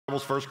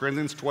1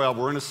 Corinthians 12.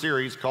 We're in a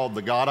series called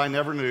The God I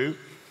Never Knew,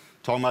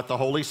 talking about the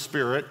Holy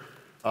Spirit.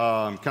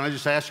 Can I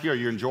just ask you, are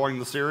you enjoying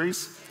the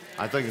series?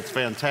 I think it's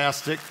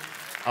fantastic.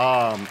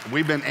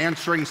 We've been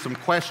answering some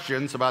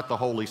questions about the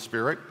Holy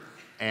Spirit,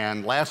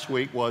 and last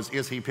week was,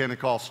 is he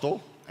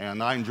Pentecostal?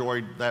 And I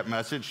enjoyed that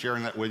message,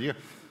 sharing that with you.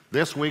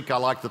 This week, I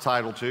like the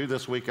title too.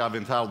 This week, I've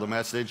entitled the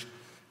message,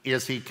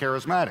 Is he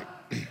Charismatic?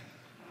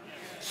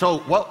 So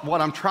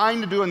what I'm trying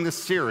to do in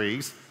this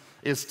series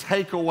is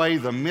take away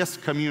the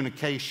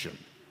miscommunication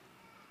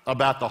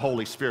about the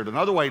Holy Spirit.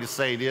 Another way to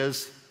say it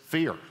is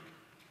fear.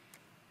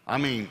 I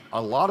mean,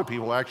 a lot of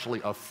people are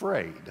actually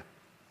afraid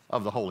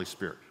of the Holy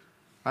Spirit,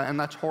 and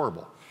that's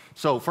horrible.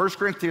 So 1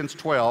 Corinthians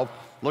 12,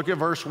 look at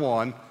verse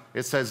 1.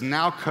 It says,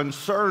 now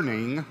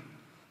concerning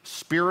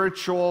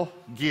spiritual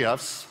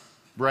gifts,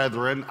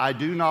 brethren, I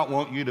do not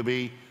want you to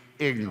be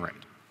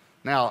ignorant.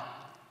 Now,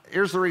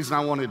 here's the reason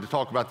I wanted to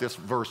talk about this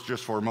verse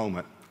just for a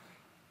moment.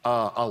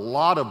 A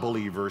lot of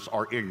believers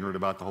are ignorant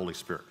about the Holy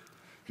Spirit.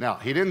 Now,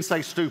 he didn't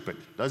say stupid.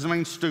 Doesn't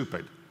mean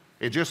stupid.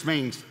 It just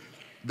means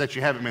that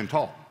you haven't been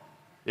taught.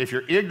 If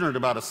you're ignorant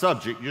about a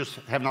subject, you just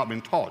have not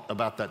been taught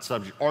about that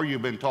subject, or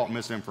you've been taught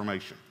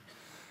misinformation.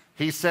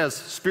 He says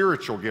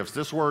spiritual gifts.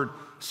 This word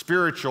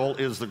spiritual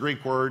is the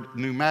Greek word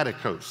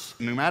pneumatikos.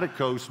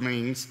 Pneumatikos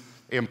means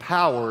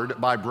empowered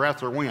by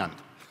breath or wind.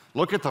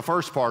 Look at the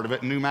first part of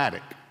it,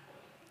 pneumatic.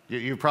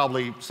 You've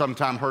probably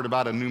sometime heard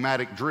about a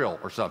pneumatic drill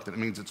or something. It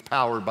means it's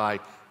powered by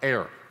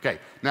air. Okay,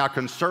 now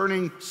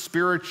concerning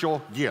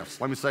spiritual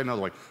gifts, let me say it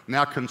another way.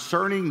 Now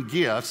concerning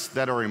gifts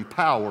that are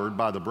empowered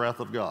by the breath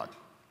of God.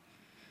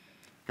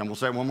 And we'll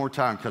say it one more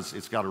time because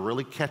it's got to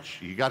really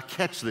catch you. You got to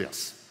catch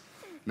this.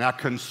 Now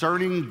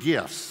concerning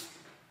gifts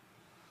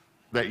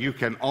that you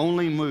can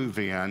only move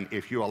in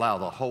if you allow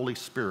the Holy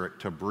Spirit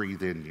to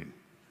breathe in you.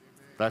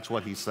 That's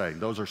what he's saying.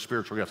 Those are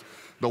spiritual gifts.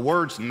 The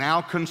words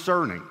now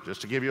concerning,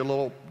 just to give you a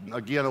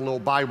little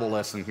Bible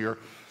lesson here,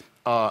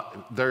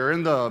 they're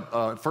in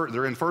 1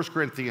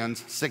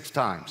 Corinthians 6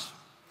 times.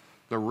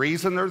 The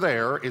reason they're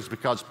there is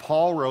because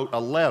Paul wrote a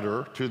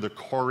letter to the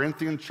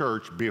Corinthian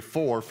church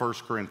before 1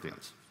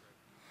 Corinthians.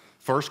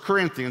 1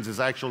 Corinthians is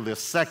actually the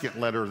second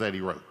letter that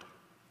he wrote.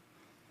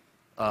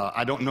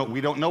 We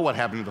don't know what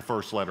happened to the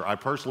first letter. I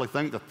personally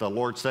think that the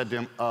Lord said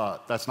to him,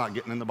 that's not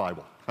getting in the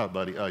Bible,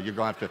 buddy. You're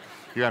going to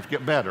have to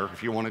get better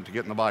if you want it to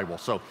get in the Bible.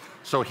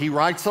 So he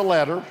writes a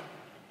letter,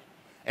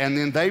 and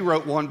then they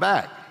wrote one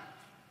back.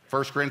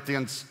 1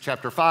 Corinthians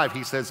chapter 5,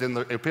 he says in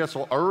the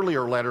epistle,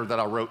 earlier letter that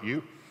I wrote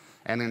you,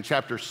 and in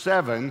chapter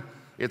 7,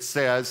 it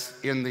says,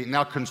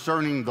 now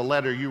concerning the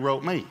letter you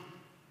wrote me.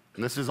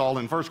 And this is all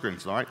in 1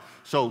 Corinthians, all right?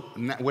 So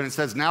when it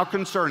says now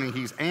concerning,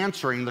 he's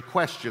answering the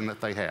question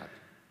that they had.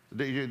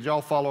 Did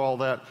y'all follow all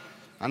that?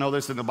 I know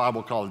this is in the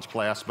Bible college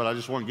class, but I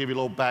just want to give you a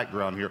little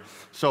background here.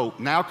 So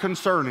now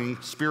concerning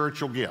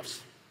spiritual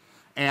gifts.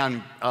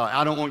 And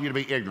I don't want you to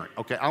be ignorant.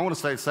 Okay, I want to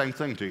say the same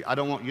thing to you. I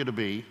don't want you to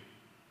be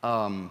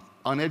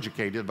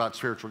uneducated about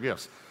spiritual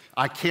gifts.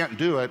 I can't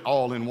do it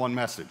all in one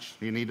message.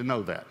 You need to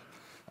know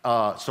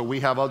that. So we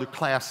have other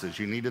classes.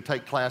 You need to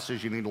take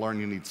classes. You need to learn.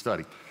 You need to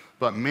study.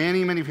 But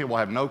many, many people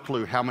have no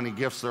clue how many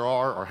gifts there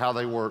are or how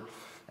they work.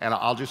 And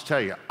I'll just tell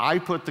you, I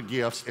put the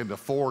gifts into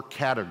 4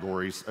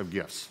 categories of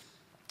gifts,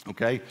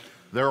 okay?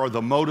 There are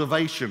the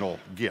motivational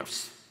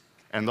gifts,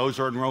 and those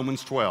are in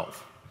Romans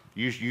 12.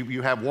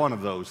 You have one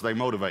of those. They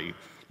motivate you.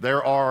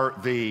 There are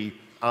the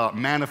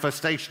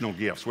manifestational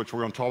gifts, which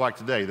we're going to talk about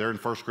today. They're in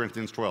 1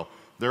 Corinthians 12.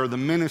 There are the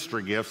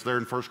ministry gifts. They're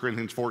in 1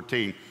 Corinthians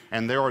 14.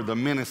 And there are the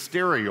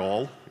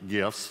ministerial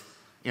gifts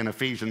in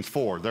Ephesians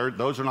 4.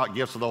 Those are not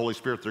gifts of the Holy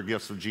Spirit. They're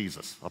gifts of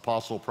Jesus,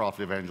 apostle,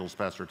 prophet, evangelist,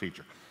 pastor,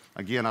 teacher.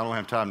 Again, I don't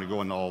have time to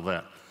go into all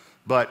that.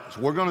 But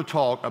we're going to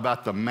talk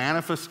about the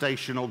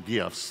manifestational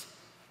gifts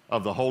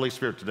of the Holy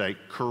Spirit today,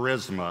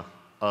 charisma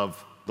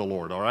of the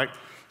Lord, all right?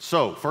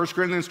 So 1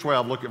 Corinthians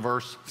 12, look at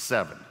verse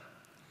 7.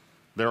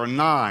 There are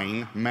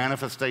 9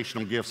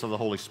 manifestational gifts of the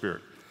Holy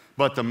Spirit.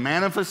 But the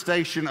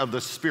manifestation of the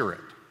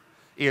Spirit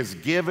is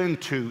given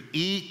to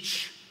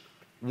each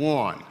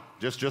one.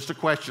 Just a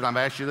question. I've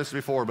asked you this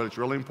before, but it's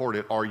really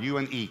important. Are you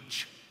an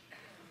each?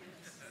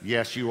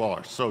 Yes, you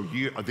are. So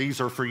these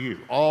are for you.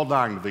 All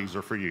 9 of these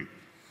are for you.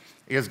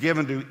 Is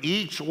given to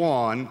each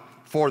one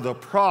for the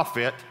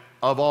profit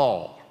of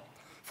all.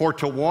 For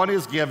to one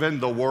is given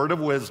the word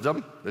of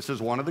wisdom, this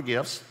is one of the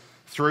gifts,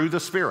 through the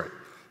Spirit.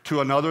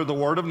 To another the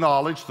word of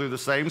knowledge through the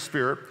same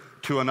Spirit.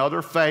 To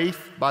another faith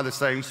by the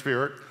same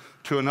Spirit.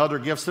 To another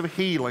gifts of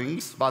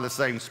healings by the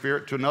same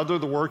Spirit. To another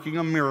the working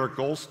of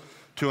miracles.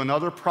 To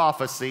another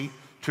prophecy.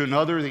 To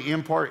another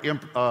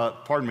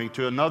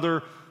to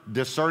another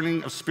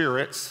discerning of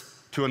spirits,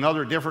 to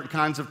another different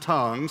kinds of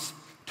tongues,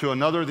 to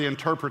another the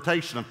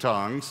interpretation of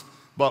tongues,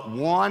 but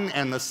one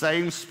and the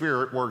same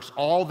Spirit works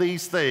all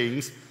these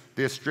things,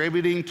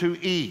 distributing to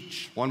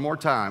each. One more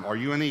time, are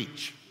you in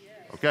each?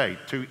 Yes. Okay,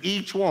 to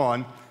each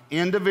one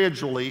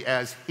individually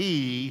as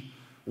he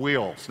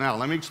wills. Now,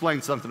 let me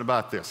explain something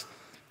about this.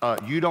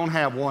 You don't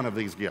have one of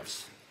these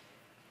gifts.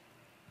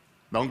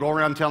 Don't go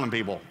around telling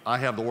people, I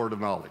have the word of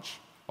knowledge,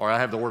 or I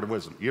have the word of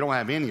wisdom. You don't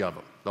have any of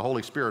them. The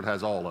Holy Spirit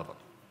has all of them.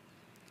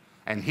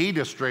 And he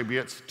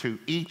distributes to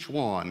each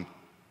one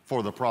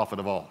for the profit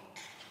of all.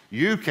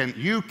 You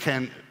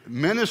can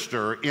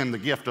minister in the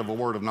gift of a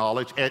word of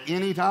knowledge at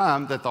any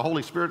time that the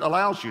Holy Spirit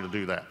allows you to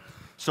do that.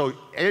 So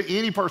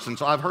any person,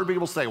 so I've heard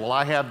people say, well,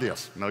 I have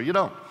this. No, you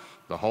don't.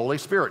 The Holy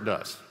Spirit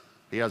does.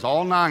 He has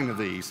all 9 of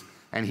these,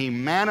 and he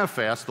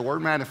manifests. The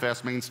word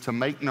manifest means to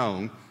make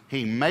known.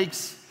 He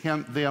makes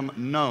them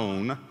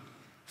known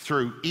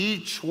through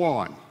each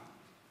one,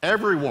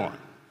 everyone,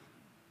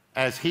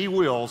 as he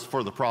wills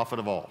for the profit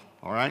of all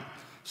right?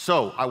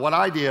 So what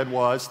I did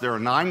was, there are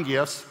 9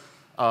 gifts.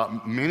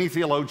 Many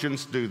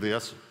theologians do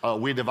this.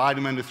 We divide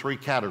them into 3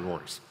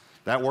 categories.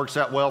 That works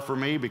out well for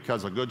me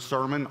because a good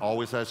sermon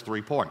always has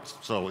 3 points.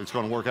 So it's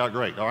going to work out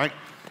great, all right?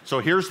 So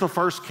here's the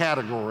first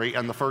category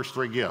and the first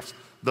 3 gifts.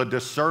 The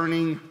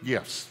discerning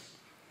gifts.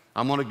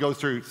 I'm going to go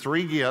through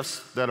 3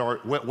 gifts that are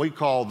what we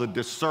call the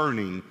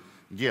discerning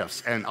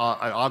gifts. And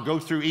I'll go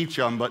through each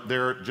of them, but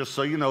they're, just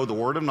so you know, the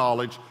word of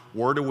knowledge,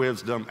 word of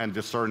wisdom, and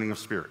discerning of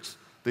spirits.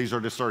 These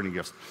are discerning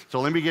gifts. So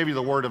let me give you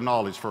the word of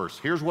knowledge first.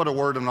 Here's what a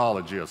word of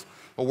knowledge is.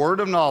 A word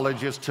of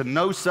knowledge is to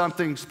know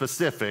something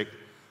specific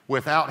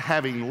without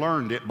having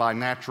learned it by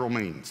natural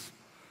means.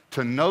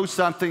 To know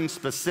something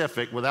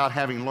specific without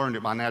having learned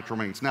it by natural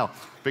means. Now,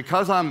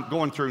 because I'm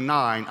going through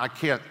 9, I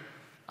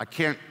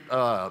can't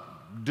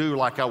do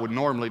like I would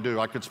normally do.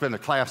 I could spend a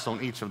class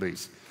on each of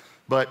these.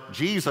 But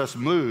Jesus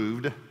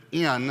moved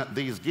in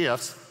these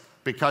gifts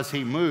because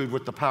he moved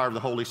with the power of the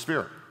Holy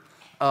Spirit.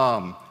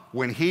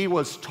 When he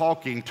was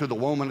talking to the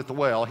woman at the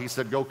well, he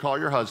said, go call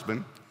your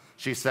husband.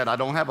 She said, I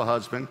don't have a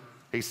husband.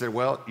 He said,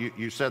 well,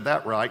 you said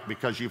that right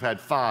because you've had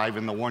 5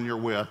 and the one you're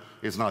with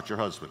is not your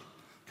husband.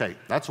 Okay,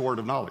 that's a word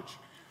of knowledge.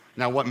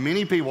 Now, what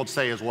many people would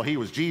say is, well, he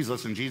was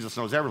Jesus and Jesus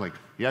knows everything.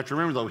 You have to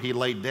remember, though, he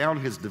laid down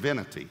his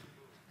divinity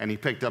and he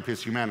picked up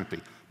his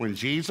humanity. When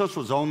Jesus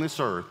was on this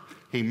earth,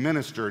 he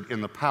ministered in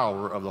the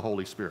power of the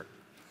Holy Spirit.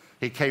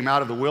 He came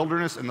out of the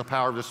wilderness in the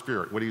power of the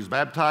Spirit. When he was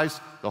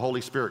baptized, the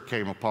Holy Spirit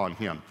came upon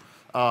him.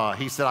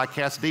 He said, I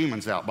cast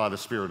demons out by the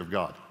Spirit of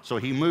God. So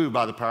he moved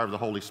by the power of the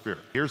Holy Spirit.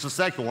 Here's the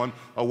second one,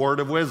 a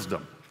word of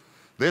wisdom.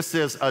 This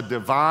is a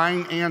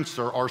divine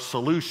answer or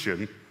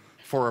solution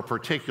for a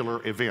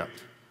particular event.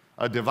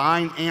 A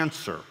divine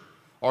answer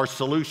or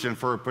solution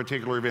for a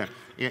particular event.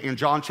 In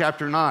John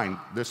chapter 9,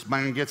 this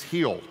man gets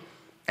healed.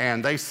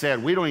 And they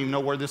said, we don't even know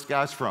where this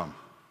guy's from.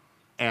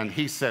 And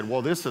he said,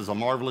 well, this is a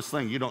marvelous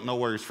thing. You don't know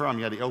where he's from,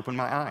 yet he opened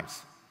my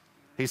eyes.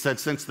 He said,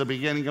 since the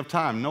beginning of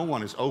time, no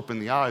one has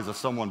opened the eyes of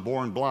someone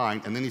born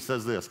blind. And then he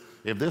says this,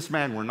 if this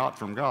man were not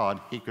from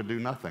God, he could do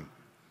nothing.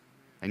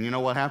 And you know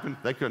what happened?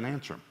 They couldn't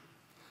answer him.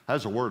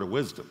 That's a word of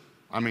wisdom.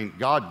 I mean,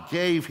 God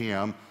gave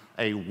him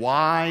a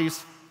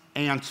wise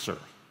answer.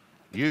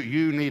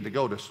 You need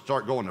to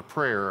start going to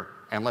prayer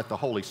and let the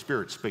Holy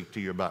Spirit speak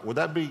to you about it. Would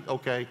that be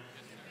okay?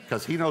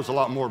 Because he knows a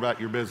lot more about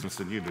your business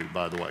than you do,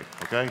 by the way,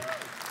 okay?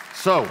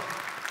 So,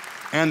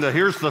 and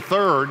here's the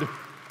third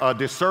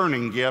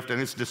discerning gift,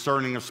 and it's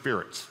discerning of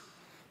spirits.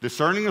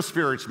 Discerning of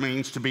spirits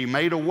means to be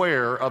made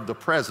aware of the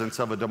presence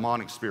of a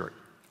demonic spirit.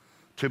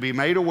 To be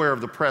made aware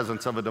of the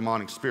presence of a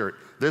demonic spirit.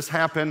 This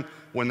happened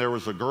when there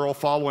was a girl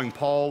following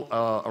Paul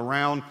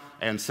around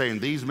and saying,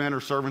 these men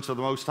are servants of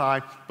the Most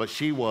High, but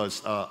she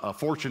was a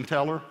fortune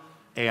teller.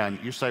 And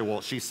you say, well,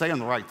 she's saying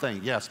the right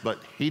thing. Yes, but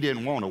he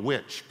didn't want a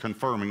witch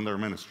confirming their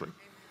ministry.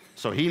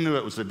 So he knew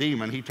it was a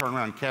demon. He turned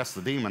around and cast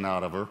the demon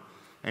out of her.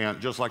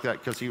 And just like that,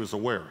 because he was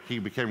aware. He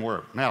became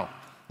aware. Now,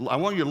 I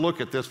want you to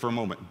look at this for a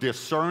moment.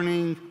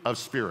 Discerning of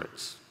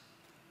spirits.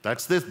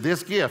 That's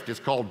this gift is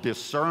called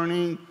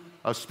discerning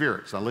of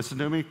spirits. Now listen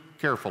to me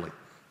carefully.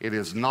 It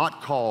is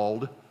not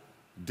called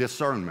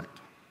discernment.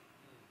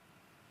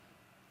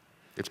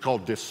 It's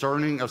called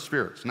discerning of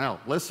spirits. Now,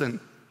 listen,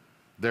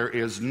 there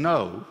is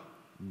no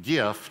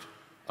gift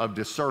of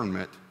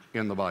discernment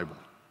in the Bible.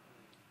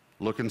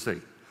 Look and see.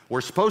 We're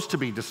supposed to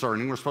be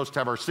discerning. We're supposed to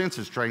have our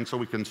senses trained so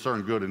we can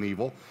discern good and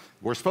evil.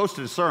 We're supposed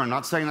to discern,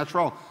 not saying that's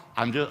wrong.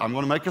 I'm going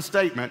to make a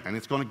statement, and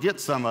it's going to get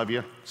some of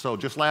you, so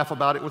just laugh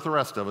about it with the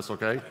rest of us,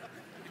 okay?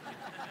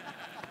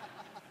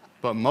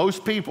 But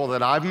most people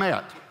that I've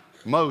met,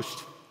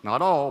 most,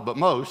 not all, but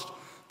most,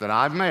 that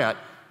I've met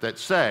that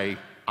say,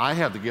 I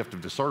have the gift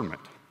of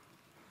discernment,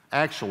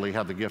 actually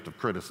have the gift of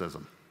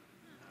criticism.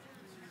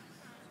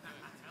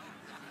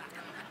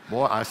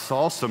 Boy, I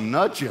saw some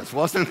nudges,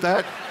 wasn't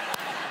that?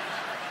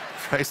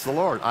 Praise the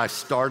Lord. I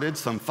started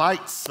some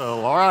fights,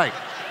 so all right.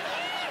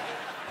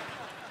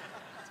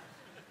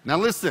 Now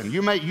listen,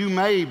 you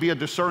may be a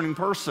discerning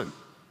person,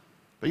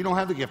 but you don't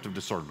have the gift of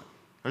discernment.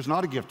 There's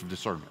not a gift of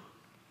discernment.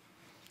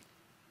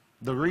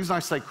 The reason I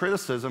say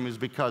criticism is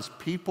because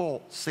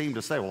people seem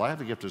to say, well, I have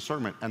the gift of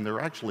discernment, and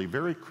they're actually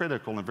very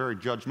critical and very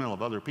judgmental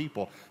of other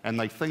people, and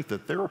they think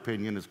that their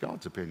opinion is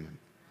God's opinion.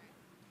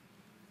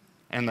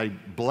 And they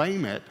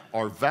blame it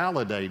or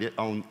validate it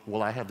on,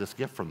 well, I have this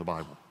gift from the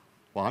Bible.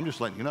 Well, I'm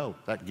just letting you know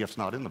that gift's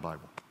not in the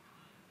Bible.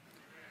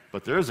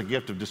 But there is a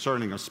gift of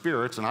discerning of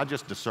spirits, and I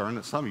just discern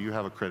that some of you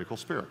have a critical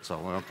spirit. So,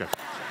 okay.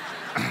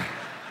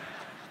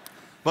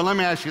 But let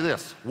me ask you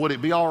this. Would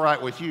it be all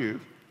right with you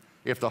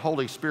if the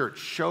Holy Spirit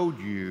showed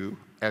you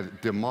a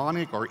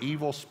demonic or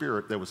evil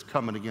spirit that was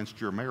coming against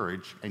your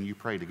marriage and you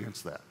prayed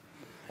against that?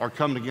 Or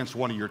coming against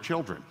one of your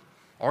children?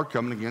 Or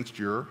coming against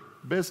your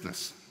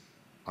business?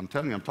 I'm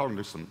telling you, I'm talking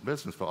to some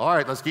business folks. All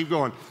right, let's keep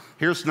going.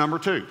 Here's number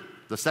 2,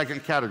 the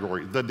second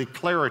category, the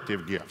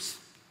declarative gifts.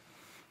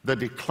 The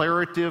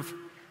declarative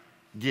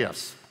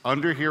gifts.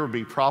 Under here would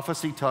be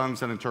prophecy,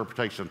 tongues, and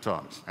interpretation of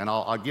tongues. And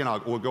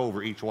we'll go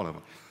over each one of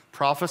them.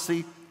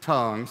 Prophecy,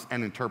 tongues,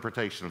 and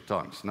interpretation of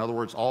tongues. In other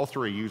words, all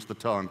three use the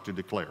tongue to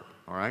declare,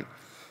 all right?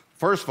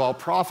 First of all,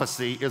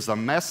 prophecy is a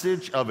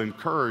message of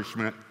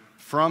encouragement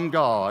from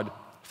God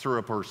through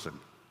a person.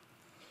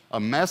 A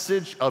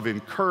message of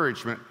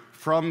encouragement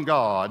from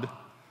God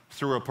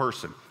through a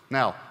person.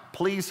 Now,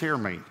 please hear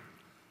me.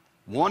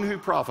 One who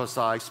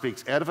prophesies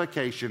speaks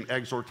edification,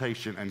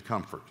 exhortation, and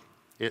comfort.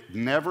 It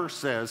never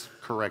says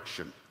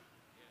correction.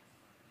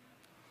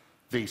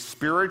 The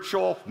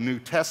spiritual New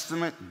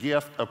Testament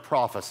gift of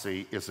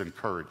prophecy is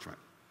encouragement.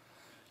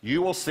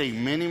 You will see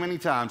many, many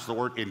times the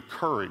word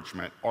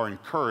encouragement or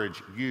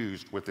encourage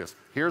used with this.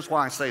 Here's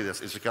why I say this.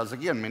 It's because,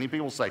 again, many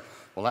people say,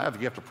 well, I have the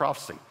gift of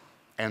prophecy.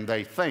 And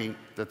they think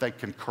that they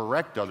can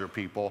correct other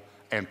people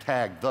and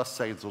tag, thus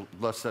says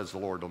the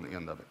Lord on the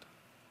end of it.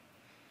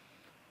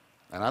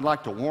 And I'd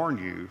like to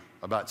warn you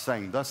about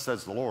saying, thus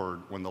says the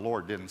Lord, when the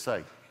Lord didn't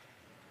say.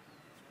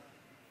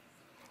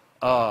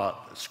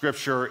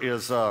 Scripture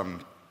is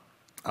 1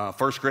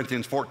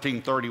 Corinthians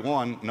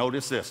 14:31.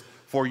 Notice this.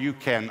 For you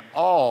can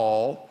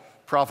all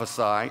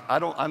prophesy. I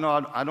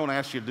don't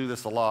ask you to do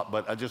this a lot,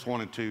 but I just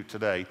wanted to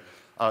today.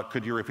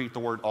 Could you repeat the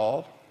word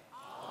all?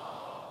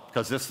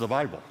 Because this is the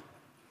Bible.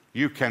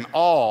 You can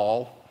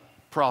all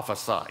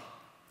prophesy.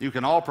 You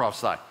can all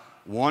prophesy,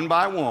 one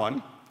by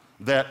one,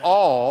 that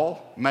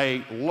all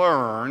may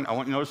learn. I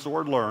want you to notice the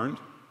word learned,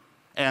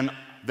 and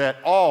that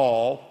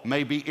all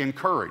may be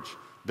encouraged.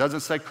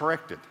 Doesn't say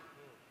corrected.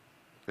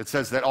 It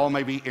says that all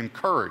may be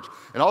encouraged.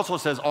 It also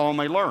says all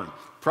may learn.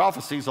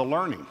 Prophecy is a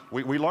learning.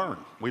 We learn.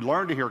 We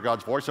learn to hear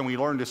God's voice, and we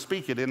learn to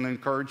speak it in an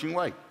encouraging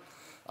way.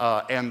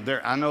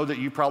 I know that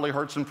you probably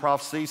heard some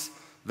prophecies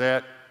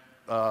that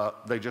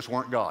they just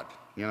weren't God.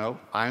 You know,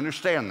 I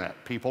understand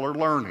that. People are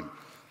learning.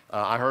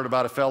 I heard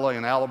about a fellow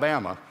in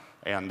Alabama,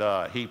 and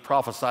he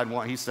prophesied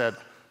one. He said,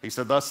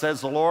 thus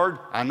says the Lord,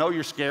 I know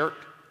you're scared.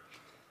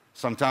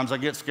 Sometimes I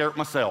get scared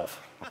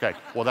myself. Okay,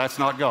 well, that's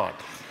not God.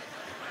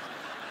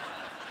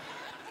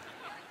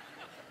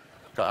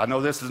 I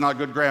know this is not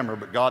good grammar,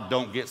 but God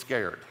don't get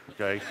scared,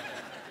 okay?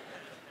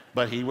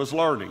 But he was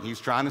learning. He's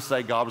trying to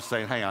say, God was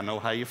saying, hey, I know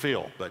how you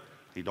feel, but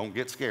he don't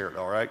get scared,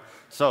 all right?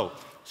 So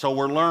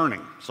we're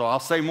learning. So I'll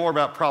say more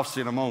about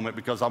prophecy in a moment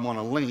because I want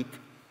to link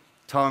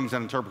tongues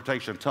and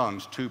interpretation of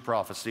tongues to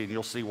prophecy, and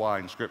you'll see why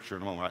in Scripture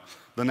in a moment. Right?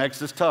 The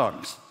next is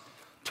tongues.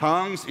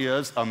 Tongues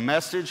is a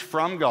message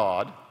from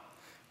God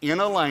in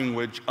a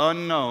language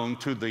unknown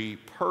to the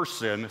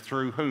person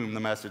through whom the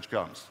message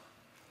comes.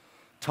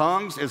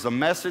 Tongues is a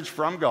message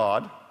from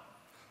God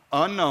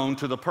unknown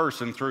to the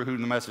person through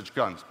whom the message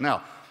comes.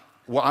 Now,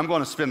 I'm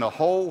going to spend a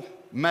whole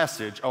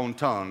message on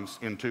tongues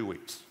in 2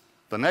 weeks.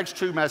 The next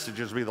 2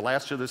 messages will be the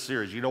last of this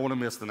series. You don't want to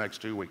miss the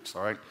next 2 weeks,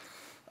 all right?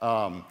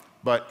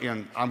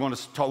 We're going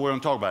to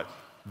talk about it.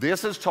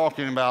 This is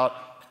talking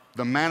about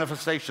the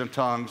manifestation of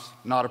tongues,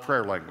 not a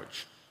prayer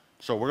language.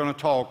 So we're going to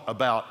talk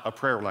about a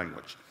prayer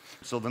language.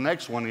 So the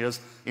next one is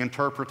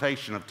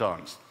interpretation of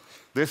tongues.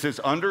 This is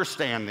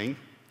understanding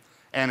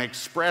and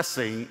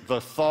expressing the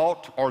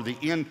thought or the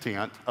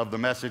intent of the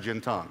message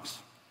in tongues.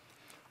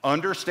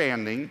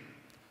 Understanding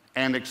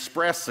and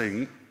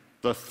expressing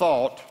the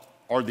thought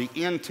or the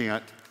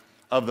intent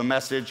of the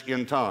message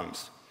in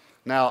tongues.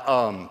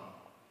 Now,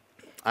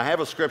 I have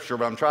a scripture,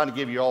 but I'm trying to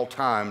give you all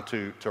time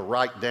to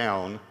write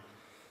down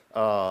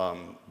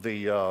write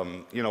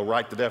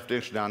the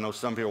definition down. I know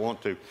some people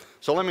want to.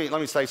 So let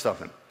me say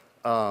something.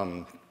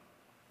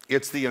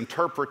 It's the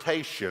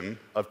interpretation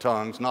of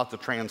tongues, not the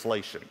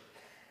translation.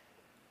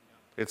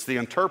 It's the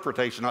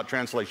interpretation, not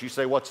translation. You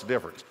say, what's the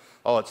difference?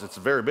 Oh, it's a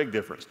very big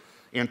difference.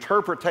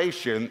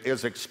 Interpretation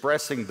is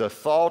expressing the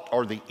thought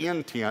or the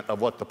intent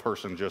of what the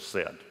person just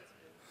said.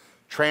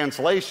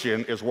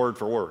 Translation is word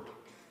for word.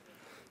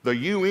 The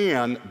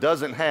UN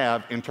doesn't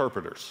have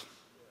interpreters.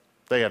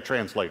 They have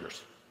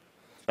translators.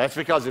 That's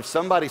because if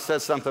somebody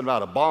says something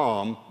about a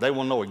bomb, they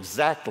will know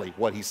exactly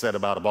what he said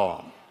about a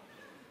bomb.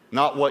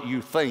 Not what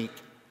you think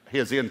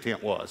his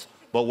intent was,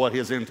 but what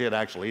his intent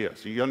actually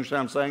is. You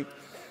understand what I'm saying?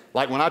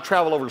 Like when I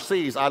travel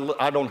overseas,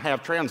 I don't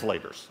have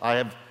translators. I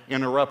have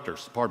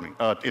interrupters,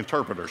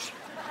 interpreters.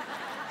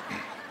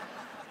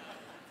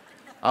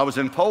 I was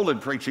in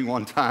Poland preaching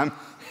one time,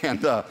 and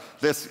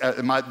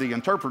the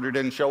interpreter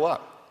didn't show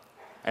up.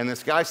 And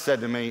this guy said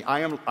to me,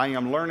 I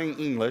am learning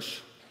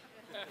English.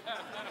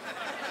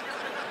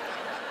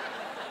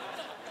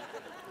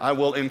 I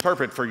will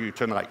interpret for you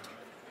tonight.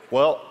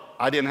 Well,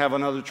 I didn't have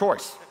another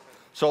choice.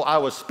 So I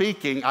was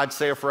speaking, I'd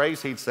say a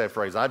phrase, he'd say a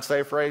phrase. I'd say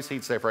a phrase,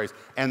 he'd say a phrase.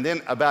 And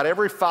then about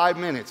every 5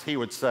 minutes, he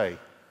would say,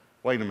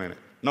 wait a minute.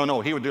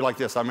 No, he would do like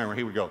this. I remember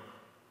he would go.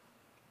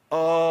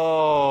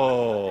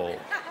 oh.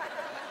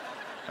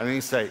 And then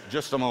he'd say,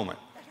 just a moment.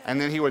 And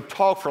then he would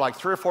talk for like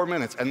 3 or 4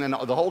 minutes, and then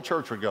the whole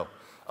church would go,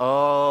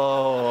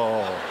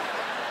 oh.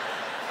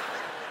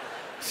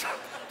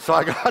 So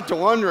I got to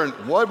wondering,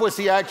 what was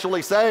he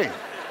actually saying?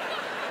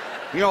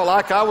 You know,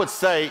 like I would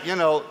say, you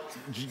know,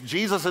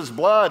 Jesus'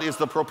 blood is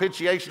the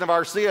propitiation of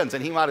our sins.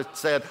 And he might have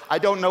said, I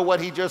don't know what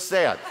he just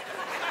said.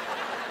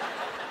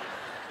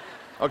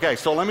 Okay,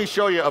 so let me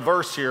show you a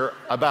verse here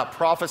about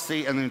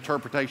prophecy and the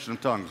interpretation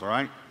of tongues, all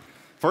right?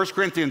 1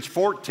 Corinthians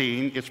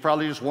 14, it's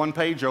probably just one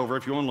page over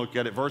if you want to look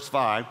at it. Verse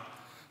 5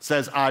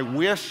 says, I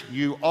wish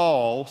you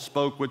all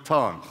spoke with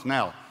tongues.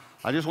 Now,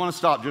 I just want to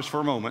stop just for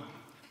a moment.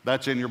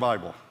 That's in your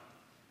Bible.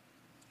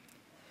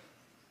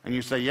 And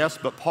you say, yes,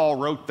 but Paul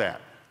wrote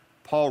that.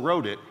 Paul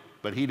wrote it,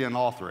 but he didn't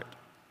author it.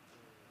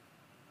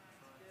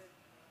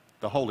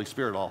 The Holy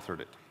Spirit authored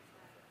it.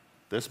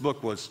 This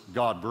book was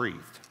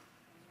God-breathed.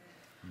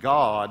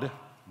 God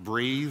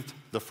breathed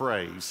the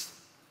phrase,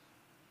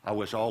 I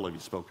wish all of you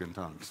spoke in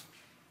tongues.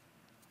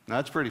 Now,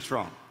 that's pretty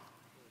strong.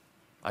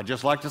 I'd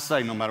just like to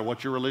say, no matter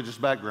what your religious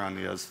background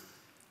is,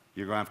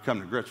 you're going to have to come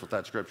to grips with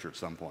that scripture at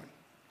some point.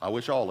 I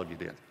wish all of you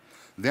did.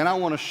 Then I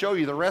want to show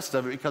you the rest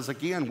of it because,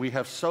 again, we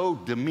have so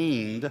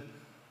demeaned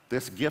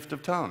this gift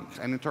of tongues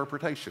and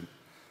interpretation.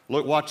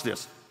 Look, watch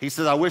this. He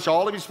says, I wish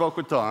all of you spoke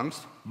with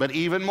tongues, but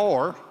even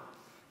more,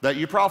 that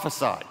you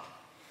prophesied.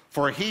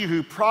 For he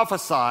who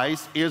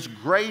prophesies is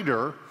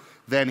greater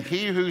than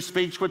he who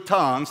speaks with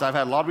tongues. I've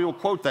had a lot of people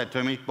quote that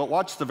to me, but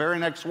watch the very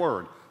next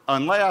word.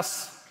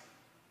 Unless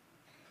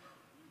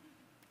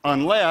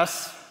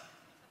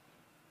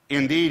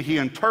indeed he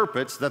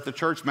interprets, that the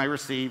church may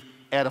receive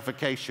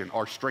edification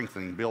or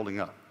strengthening, building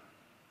up.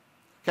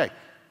 Okay,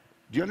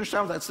 do you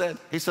understand what that said?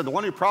 He said the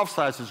one who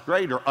prophesies is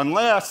greater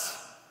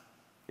unless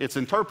it's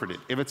interpreted.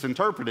 If it's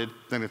interpreted,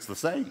 then it's the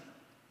same.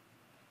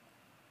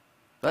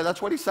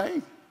 That's what he's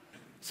saying.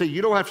 See,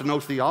 you don't have to know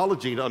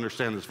theology to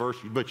understand this verse,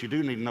 but you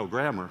do need to know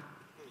grammar.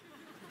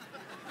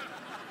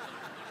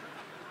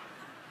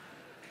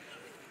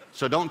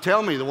 So don't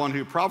tell me the one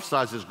who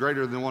prophesies is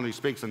greater than the one who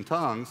speaks in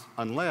tongues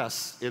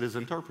unless it is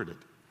interpreted.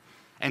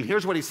 And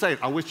here's what he's saying.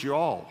 I wish you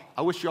all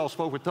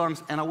spoke with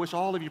tongues, and I wish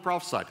all of you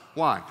prophesied.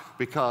 Why?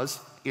 Because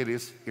it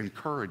is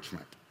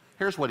encouragement.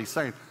 Here's what he's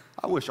saying.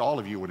 I wish all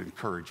of you would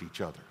encourage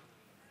each other.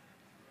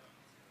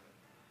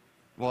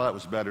 Well, that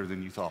was better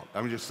than you thought.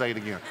 Let me just say it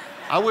again.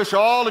 I wish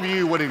all of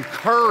you would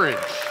encourage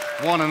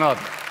one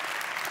another.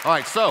 All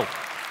right, so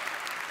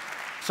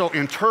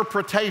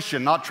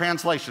interpretation, not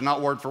translation,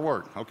 not word for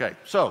word. Okay,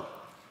 so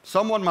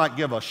someone might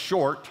give a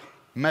short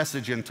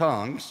message in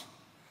tongues,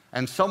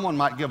 and someone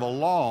might give a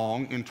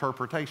long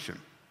interpretation.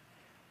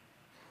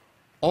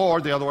 Or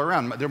the other way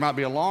around. There might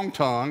be a long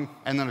tongue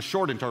and then a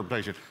short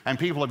interpretation. And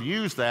people have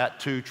used that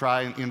to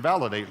try and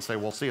invalidate and say,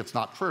 well, see, it's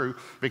not true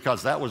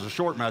because that was a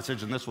short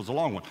message and this was a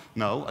long one.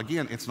 No,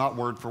 again, it's not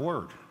word for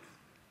word.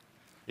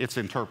 It's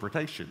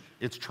interpretation.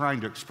 It's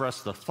trying to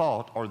express the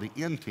thought or the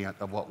intent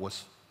of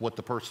what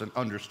the person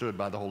understood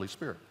by the Holy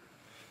Spirit.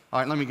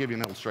 All right, let me give you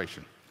an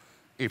illustration.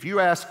 If you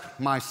ask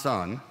my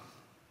son,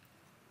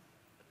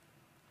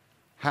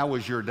 how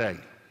was your day?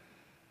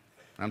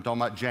 I'm talking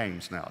about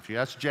James now. If you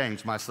ask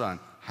James, my son,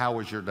 how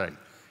was your day?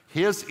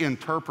 His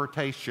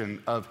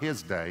interpretation of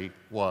his day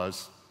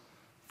was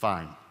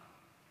fine.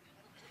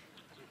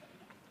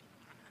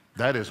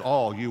 That is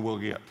all you will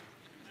get.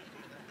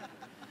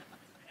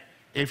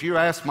 If you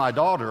ask my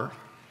daughter,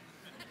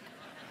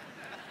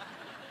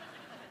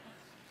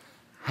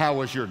 how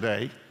was your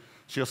day?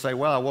 She'll say,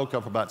 well, I woke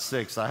up about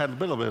 6. I had a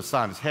little bit of a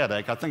sinus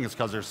headache. I think it's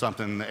because there's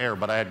something in the air,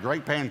 but I had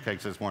great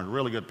pancakes this morning,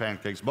 really good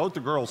pancakes. Both the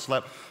girls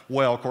slept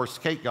well. Of course,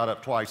 Kate got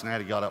up twice and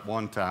Addie got up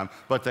one time,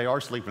 but they are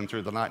sleeping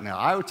through the night now.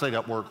 I would stay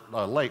up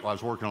late while I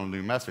was working on a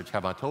new message.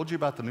 Have I told you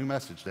about the new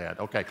message, Dad?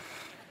 Okay.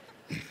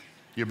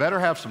 You better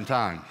have some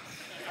time.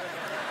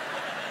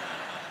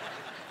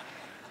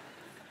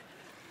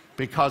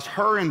 Because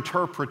her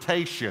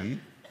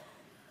interpretation,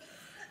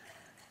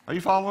 are you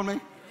following me?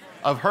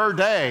 Of her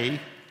day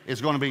is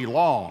going to be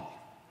long.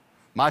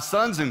 My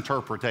son's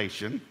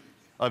interpretation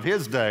of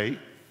his day is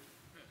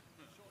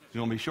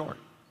going to be short.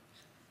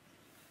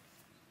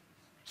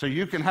 So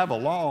you can have a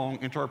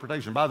long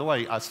interpretation. By the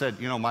way, I said,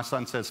 you know, my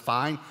son says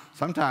fine.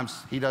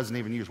 Sometimes he doesn't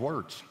even use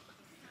words.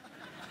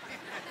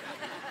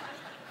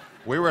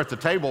 We were at the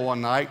table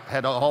one night,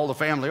 had all the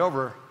family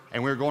over,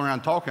 and we were going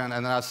around talking, and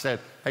then I said,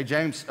 hey,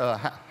 James,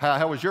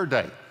 how was your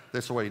day?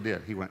 This is the way he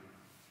did. He went.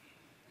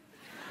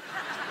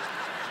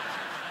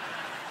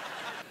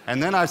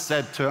 And then I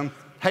said to him,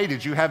 hey,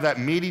 did you have that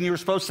meeting you were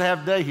supposed to have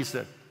today? He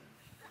said,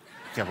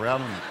 yeah, we're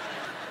out on it.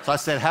 So I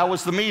said, how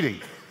was the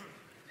meeting?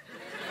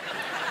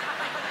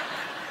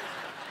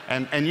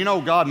 And you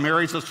know, God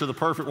marries us to the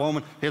perfect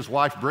woman. His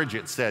wife,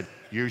 Bridget, said,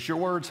 use your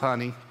words,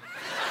 honey.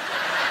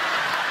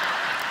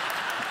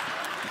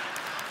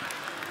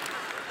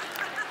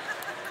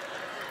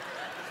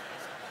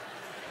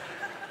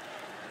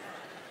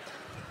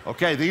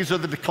 Okay, these are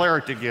the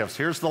declarative gifts.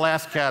 Here's the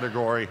last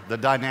category, the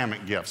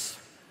dynamic gifts.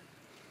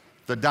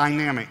 The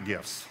dynamic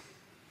gifts.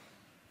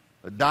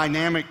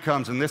 Dynamic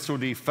comes, and this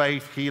would be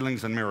faith,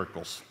 healings, and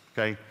miracles,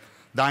 okay?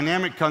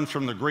 Dynamic comes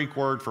from the Greek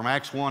word from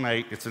Acts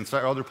 1:8. It's in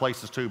other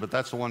places too, but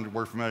that's the one that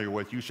we're familiar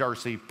with. You shall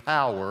receive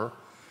power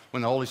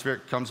when the Holy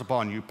Spirit comes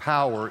upon you.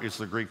 Power is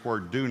the Greek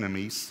word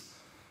dunamis.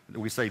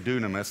 We say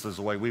dunamis is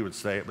the way we would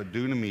say it, but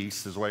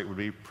dunamis is the way it would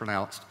be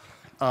pronounced.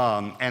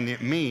 And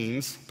it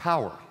means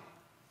power,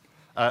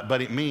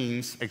 but it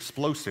means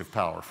explosive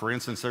power. For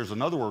instance, there's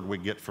another word we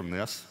get from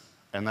this,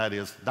 and that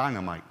is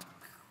dynamite.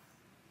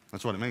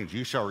 That's what it means.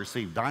 You shall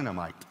receive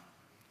dynamite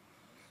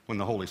when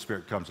the Holy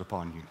Spirit comes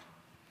upon you.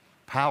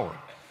 Power.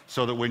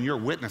 So that when you're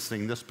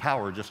witnessing, this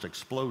power just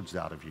explodes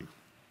out of you.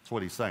 That's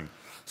what he's saying.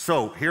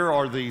 So here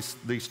are these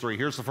three.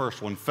 Here's the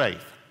first one,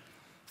 faith.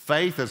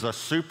 Faith is a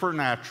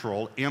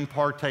supernatural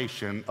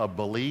impartation of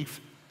belief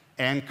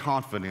and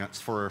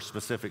confidence for a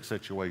specific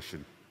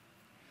situation.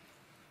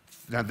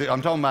 Now,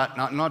 I'm talking about,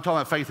 not talking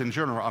about faith in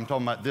general, I'm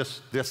talking about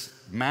this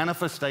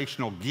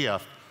manifestational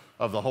gift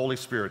of the Holy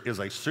Spirit is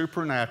a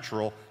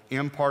supernatural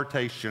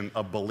impartation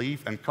of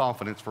belief and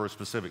confidence for a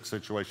specific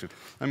situation.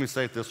 Let me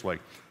say it this way.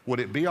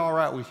 Would it be all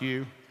right with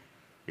you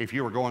if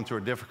you were going through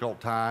a difficult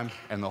time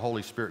and the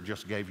Holy Spirit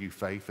just gave you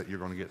faith that you're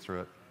going to get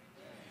through it?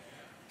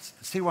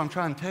 See, what I'm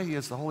trying to tell you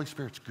is the Holy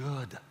Spirit's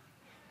good.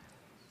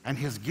 And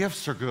his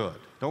gifts are good.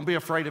 Don't be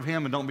afraid of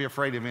him and don't be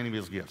afraid of any of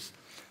his gifts.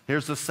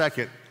 Here's the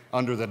second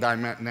under the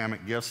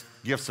dynamic gifts,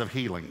 gifts of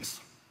healings.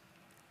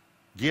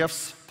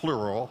 Gifts,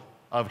 plural,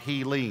 of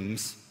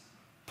healings,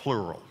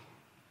 plural.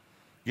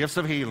 Gifts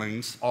of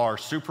healings are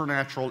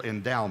supernatural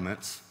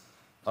endowments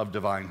of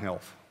divine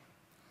health.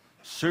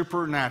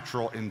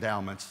 Supernatural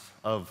endowments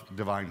of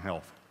divine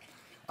health.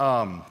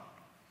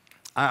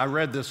 I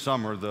read this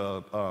summer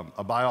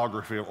a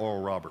biography of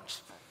Oral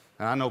Roberts.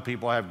 And I know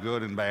people have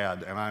good and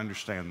bad, and I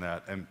understand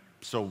that. And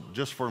so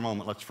just for a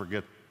moment, let's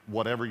forget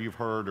whatever you've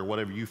heard or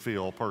whatever you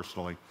feel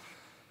personally.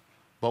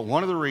 But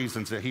one of the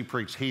reasons that he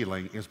preached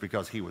healing is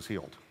because he was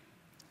healed.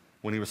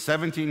 When he was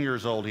 17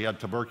 years old, he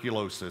had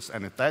tuberculosis,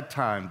 and at that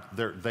time,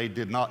 they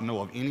did not know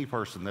of any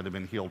person that had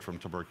been healed from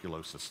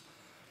tuberculosis.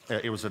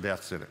 It was a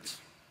death sentence.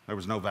 There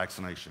was no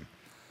vaccination.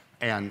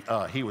 And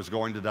he was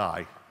going to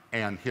die.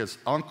 And his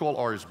uncle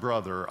or his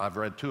brother, I've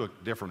read two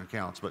different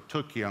accounts, but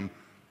took him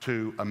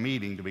to a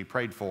meeting to be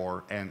prayed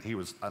for, and he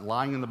was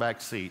lying in the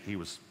back seat. He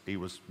was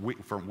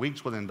for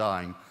weeks within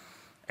dying,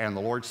 and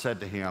the Lord said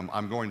to him,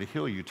 I'm going to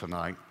heal you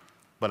tonight,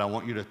 but I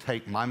want you to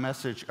take my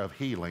message of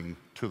healing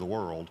to the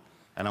world,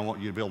 and I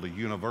want you to build a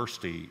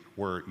university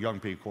where young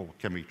people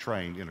can be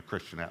trained in a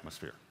Christian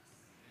atmosphere.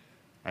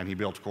 And he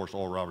built, of course,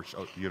 Oral Roberts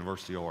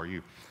University,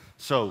 ORU.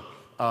 So,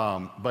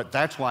 but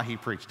that's why he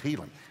preached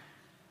healing.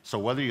 So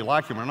whether you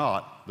like him or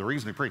not, the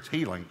reason he preached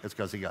healing is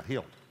because he got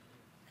healed.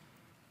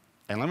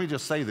 And let me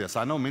just say this.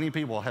 I know many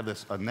people have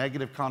a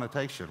negative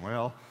connotation.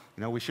 Well,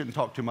 we shouldn't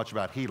talk too much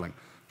about healing.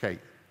 Okay,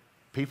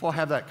 people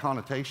have that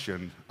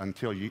connotation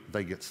until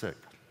they get sick.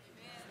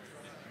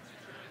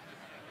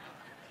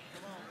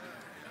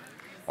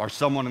 Or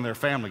someone in their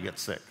family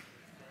gets sick.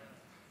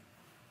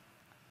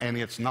 And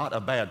it's not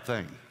a bad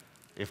thing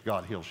if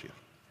God heals you.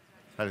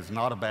 That is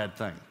not a bad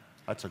thing.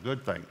 That's a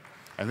good thing.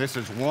 And this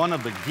is one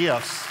of the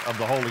gifts of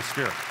the Holy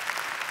Spirit.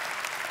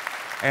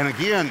 And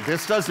again,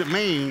 this doesn't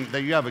mean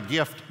that you have a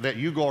gift that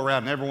you go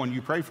around and everyone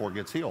you pray for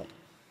gets healed.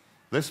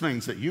 This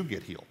means that you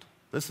get healed.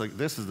 This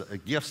is a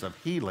gift of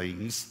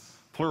healings,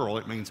 plural.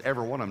 It means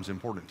every one of them is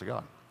important to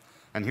God.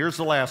 And here's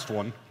the last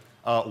one,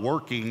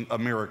 working of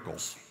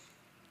miracles.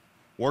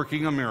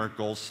 Working of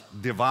miracles,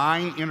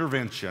 divine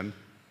intervention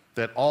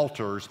that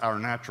alters our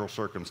natural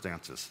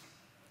circumstances.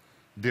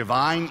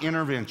 Divine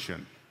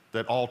intervention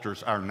that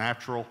alters our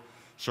natural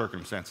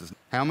circumstances.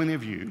 How many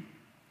of you,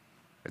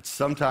 at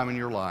some time in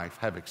your life,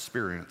 have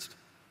experienced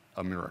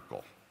a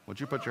miracle?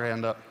 Would you put your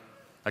hand up?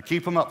 Now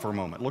keep them up for a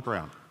moment. Look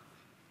around.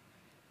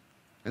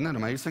 Isn't that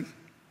amazing?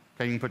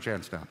 Okay, you can put your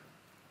hands down.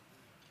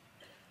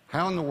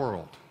 How in the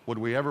world would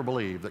we ever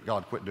believe that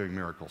God quit doing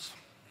miracles?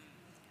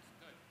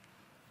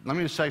 Let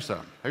me just say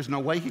something. There's no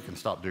way he can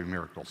stop doing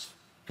miracles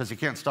because he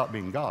can't stop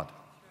being God.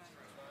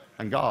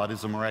 And God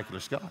is a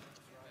miraculous God.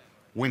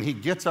 When he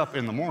gets up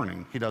in the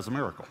morning, he does a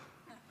miracle.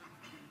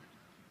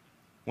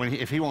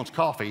 If he wants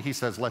coffee, he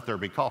says, let there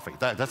be coffee.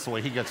 That's the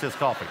way he gets his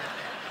coffee.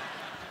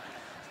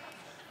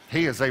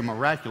 He is a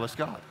miraculous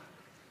God.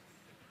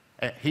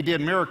 He did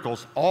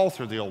miracles all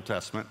through the Old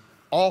Testament,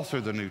 all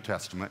through the New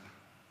Testament.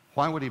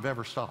 Why would he have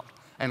ever stopped?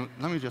 And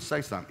let me just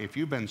say something. If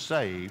you've been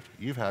saved,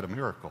 you've had a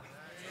miracle.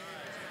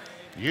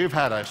 You've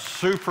had a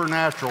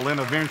supernatural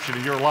intervention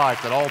in your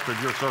life that altered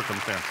your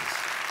circumstances.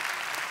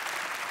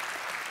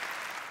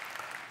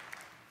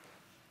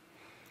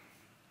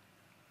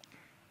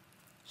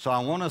 So I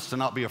want us to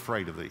not be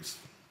afraid of these.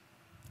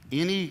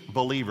 Any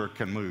believer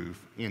can move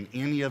in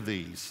any of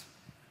these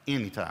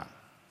anytime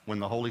when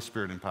the Holy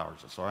Spirit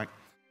empowers us, all right?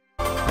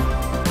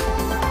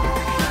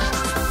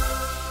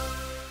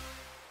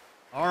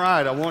 All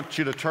right, I want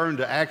you to turn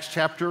to Acts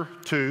chapter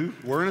 2.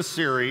 We're in a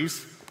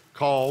series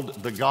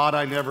called The God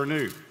I Never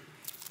Knew,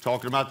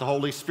 talking about the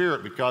Holy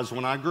Spirit, because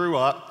when I grew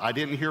up, I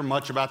didn't hear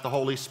much about the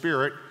Holy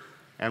Spirit,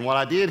 And what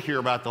I did hear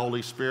about the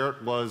Holy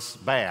Spirit was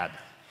bad.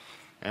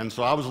 And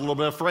so I was a little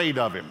bit afraid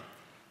of him.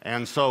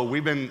 And so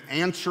we've been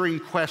answering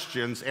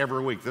questions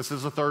every week. This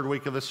is the third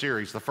week of the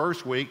series. The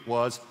first week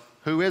was,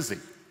 who is he?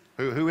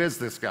 Who is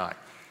this guy?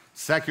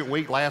 Second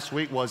week, last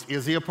week, was,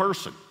 is he a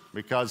person?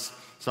 Because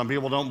some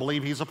people don't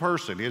believe he's a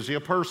person. Is he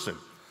a person?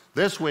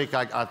 This week,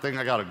 I think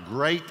I got a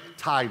great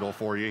title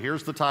for you.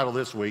 Here's the title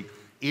this week.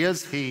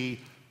 Is he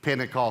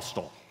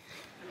Pentecostal?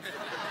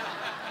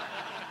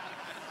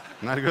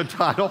 Isn't that a good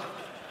title?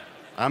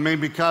 I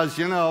mean, because,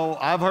 you know,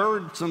 I've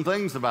heard some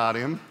things about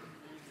him.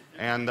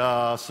 And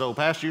so,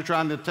 Pastor, you're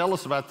trying to tell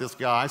us about this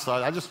guy. So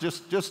I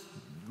just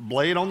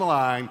lay it on the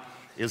line.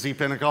 Is he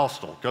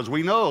Pentecostal? Because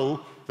we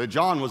know that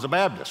John was a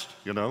Baptist,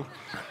 you know.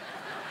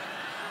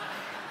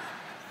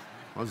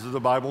 As the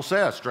Bible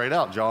says, straight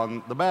out,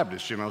 John the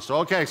Baptist, you know. So,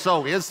 okay,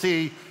 so is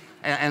he,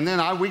 and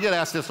then we get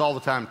asked this all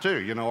the time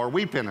too, you know, are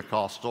we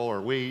Pentecostal?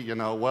 Are we, you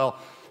know, well,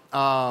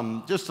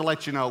 just to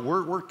let you know,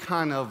 we're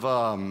kind of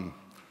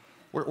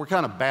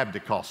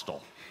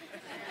Baptist-costal,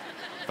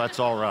 if that's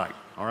all right.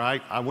 All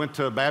right, I went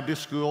to a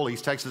Baptist school,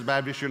 East Texas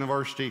Baptist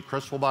University,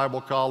 Crystal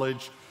Bible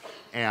College,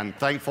 and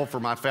thankful for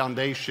my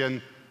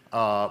foundation,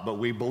 but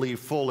we believe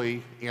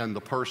fully in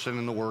the person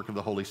and the work of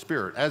the Holy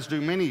Spirit, as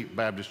do many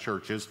Baptist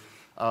churches,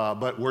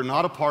 but we're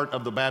not a part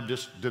of the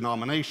Baptist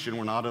denomination,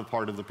 we're not a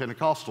part of the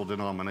Pentecostal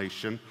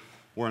denomination,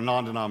 we're a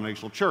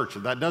non-denominational church,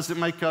 and that doesn't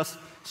make us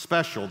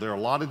special. There are a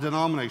lot of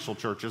denominational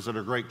churches that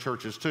are great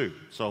churches too,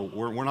 so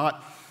we're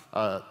not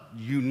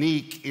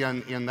unique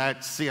in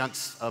that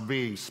sense of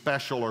being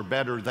special or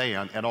better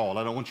than at all.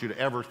 I don't want you to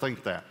ever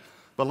think that.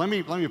 But let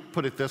me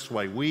put it this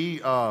way. We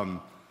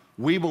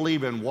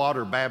believe in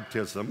water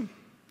baptism,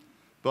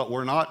 but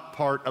we're not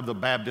part of the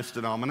Baptist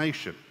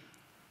denomination.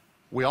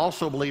 We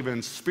also believe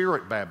in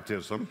spirit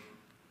baptism,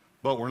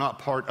 but we're not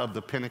part of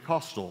the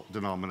Pentecostal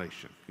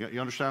denomination.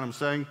 You understand what I'm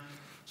saying?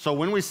 So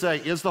when we say,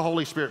 is the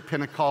Holy Spirit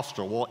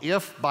Pentecostal? Well,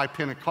 if by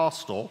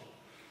Pentecostal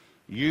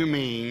you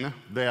mean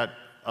that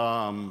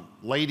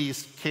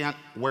ladies can't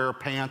wear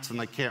pants and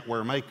they can't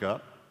wear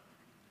makeup.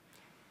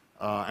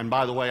 And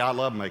by the way, I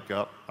love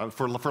makeup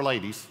for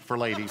ladies. I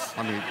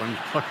mean, let me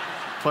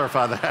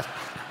clarify that.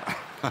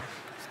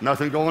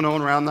 Nothing going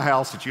on around the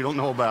house that you don't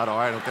know about. All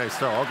right, okay.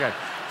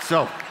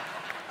 So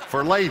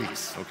for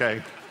ladies,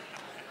 okay.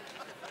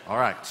 All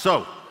right.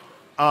 So,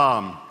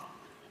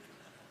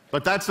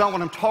 but that's not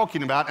what I'm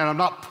talking about, and I'm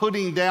not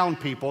putting down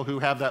people who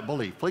have that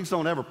belief. Please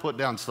don't ever put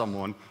down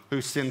someone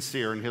who's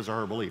sincere in his or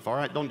her belief, all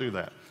right? Don't do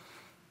that.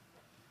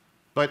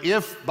 But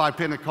if by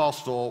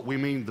Pentecostal we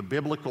mean the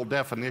biblical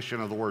definition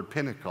of the word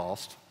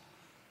Pentecost,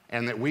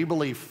 and that we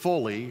believe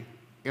fully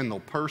in the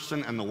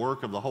person and the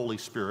work of the Holy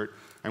Spirit,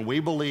 and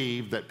we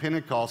believe that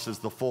Pentecost is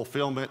the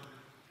fulfillment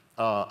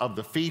of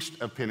the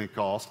Feast of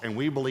Pentecost, and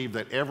we believe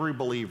that every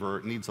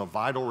believer needs a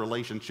vital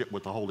relationship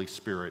with the Holy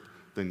Spirit,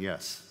 then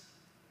yes.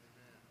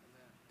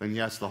 Then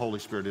yes, the Holy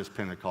Spirit is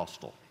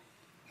Pentecostal,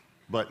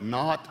 but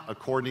not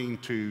according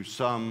to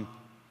some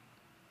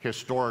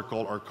historical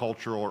or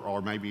cultural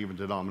or maybe even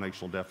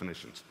denominational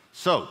definitions.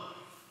 So,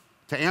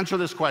 to answer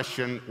this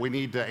question, we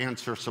need to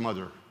answer some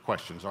other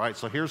questions, all right?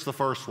 So here's the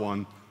first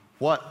one.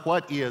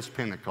 What is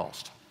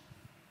Pentecost?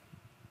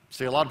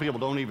 See, a lot of people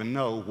don't even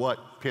know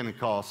what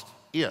Pentecost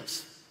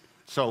is.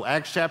 So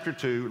Acts chapter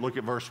 2, look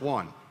at verse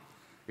 1.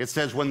 It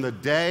says, when the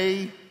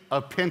day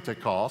of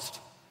Pentecost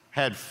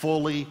had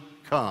fully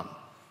come.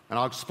 And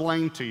I'll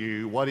explain to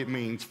you what it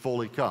means,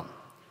 fully come.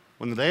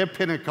 When the day of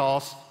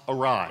Pentecost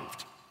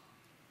arrived,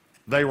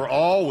 they were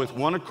all with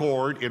one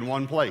accord in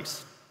one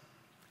place.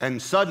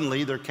 And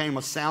suddenly there came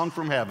a sound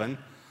from heaven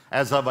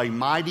as of a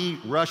mighty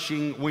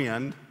rushing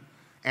wind,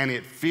 and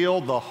it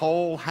filled the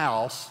whole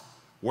house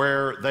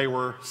where they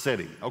were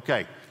sitting.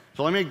 Okay,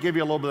 so let me give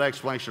you a little bit of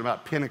explanation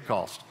about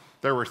Pentecost.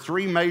 There were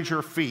 3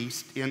 major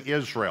feasts in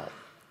Israel,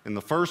 in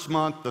the first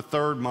month, the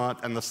third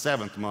month, and the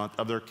 7th month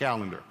of their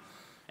calendar.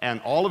 And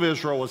all of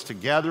Israel was to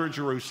gather at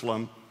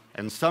Jerusalem,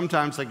 and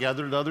sometimes they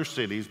gathered at other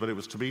cities, but it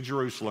was to be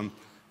Jerusalem,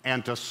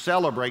 and to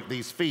celebrate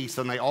these feasts,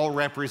 and they all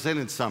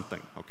represented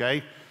something,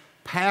 okay?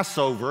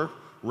 Passover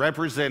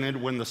represented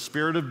when the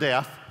spirit of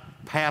death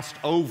passed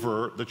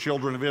over the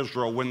children of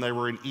Israel when they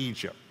were in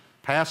Egypt.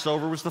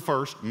 Passover was the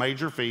first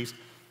major feast,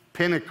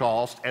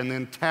 Pentecost, and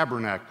then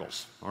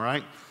Tabernacles, all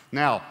right?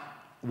 Now,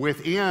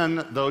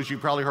 within those, you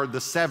probably heard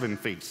the 7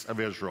 feasts of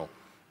Israel.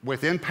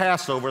 Within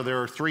Passover, there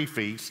are 3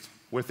 feasts.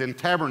 Within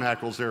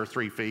Tabernacles, there are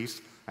 3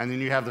 feasts, and then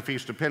you have the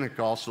Feast of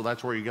Pentecost, so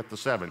that's where you get the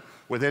 7.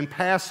 Within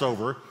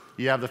Passover,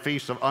 you have the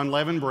Feast of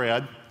Unleavened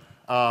Bread,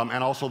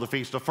 and also the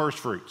Feast of First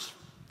Fruits.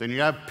 Then you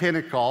have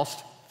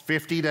Pentecost,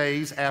 50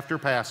 days after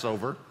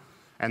Passover,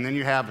 and then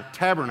you have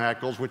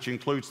Tabernacles, which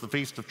includes the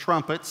Feast of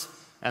Trumpets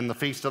and the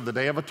Feast of the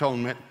Day of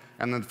Atonement,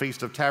 and then the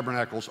Feast of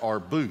Tabernacles are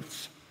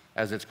booths,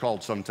 as it's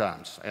called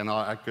sometimes. And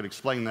I could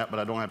explain that, but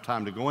I don't have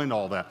time to go into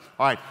all that.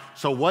 All right,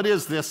 so what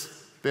is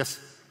this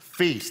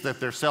feast that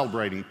they're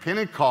celebrating?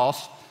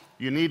 Pentecost,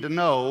 you need to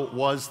know,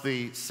 was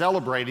the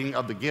celebrating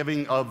of the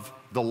giving of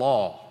the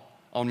law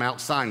on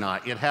Mount Sinai.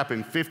 It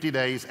happened 50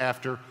 days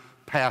after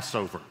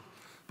Passover.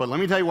 But let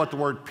me tell you what the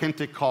word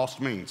Pentecost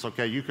means.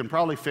 Okay, you can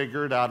probably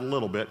figure it out a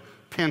little bit.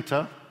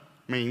 Penta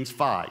means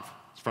 5.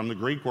 It's from the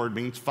Greek word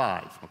means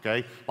 5,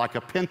 okay? Like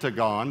a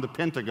pentagon, the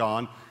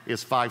pentagon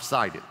is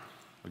 5-sided.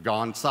 A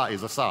gon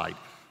is a side.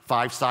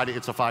 5-sided,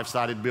 it's a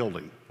 5-sided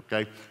building,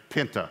 okay?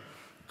 Penta.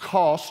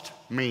 Cost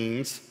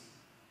means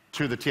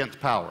to the 10th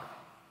power.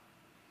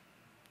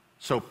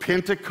 So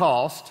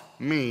Pentecost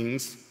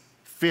means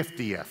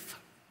 50th.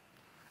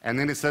 And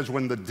then it says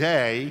when the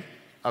day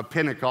of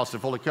Pentecost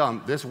had fully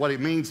come, this what it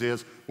means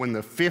is when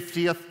the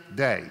 50th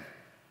day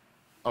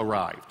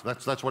arrived.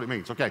 That's what it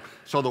means. Okay,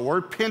 so the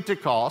word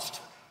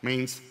Pentecost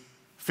means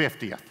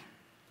 50th.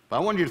 But I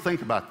want you to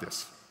think about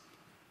this.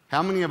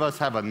 How many of us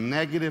have a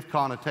negative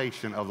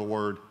connotation of the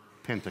word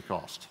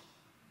Pentecost?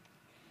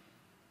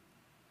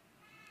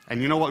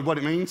 And you know what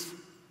it means?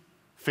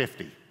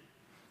 50.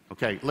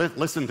 Okay,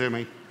 listen to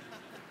me.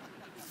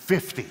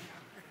 50.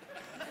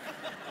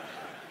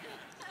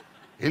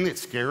 Isn't it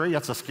scary?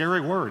 That's a scary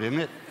word, isn't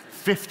it?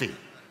 50.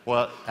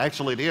 Well,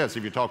 actually it is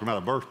if you're talking about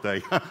a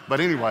birthday. But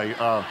anyway,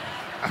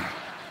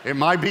 it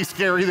might be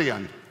scary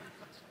then.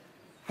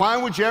 Why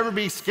would you ever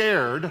be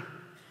scared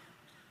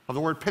of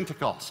the word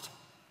Pentecost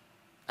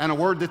and a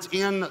word that's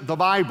in the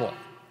Bible?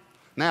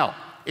 Now,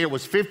 it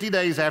was 50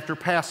 days after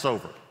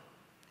Passover.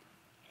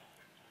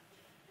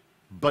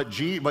 But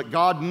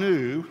God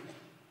knew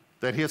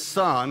that his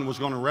son was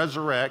going to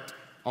resurrect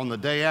on the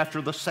day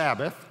after the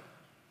Sabbath,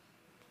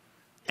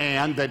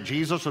 and that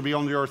Jesus would be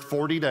on the earth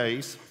 40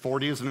 days.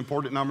 40 is an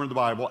important number in the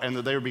Bible, and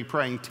that they would be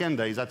praying 10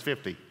 days. That's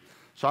 50.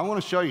 So I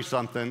want to show you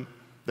something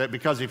that,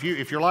 because if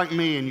you're like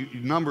me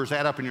and numbers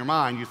add up in your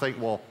mind, you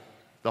think, well,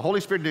 the Holy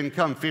Spirit didn't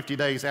come 50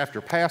 days after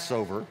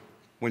Passover,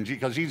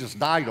 because Jesus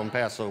died on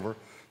Passover.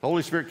 The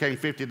Holy Spirit came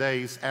 50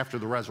 days after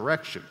the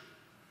resurrection,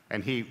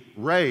 and he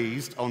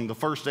raised on the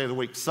first day of the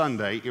week,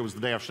 Sunday. It was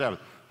the day after Sabbath.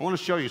 I want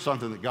to show you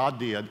something that God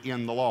did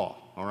in the law,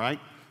 all right?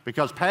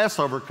 Because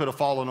Passover could have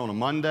fallen on a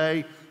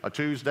Monday, a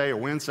Tuesday, a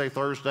Wednesday,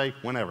 Thursday,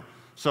 whenever.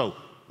 So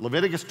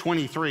Leviticus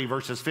 23,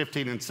 verses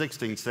 15 and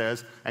 16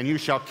 says, "And you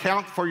shall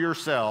count for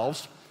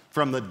yourselves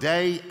from the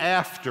day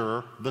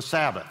after the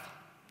Sabbath,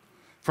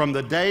 from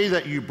the day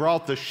that you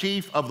brought the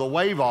sheaf of the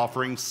wave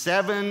offering,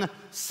 7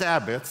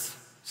 Sabbaths,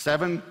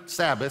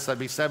 that'd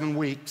be 7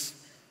 weeks.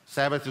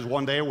 Sabbath is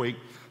 1 day a week,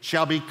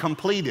 shall be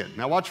completed."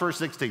 Now watch verse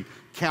 16.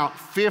 "Count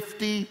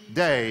 50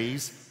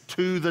 days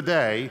to the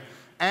day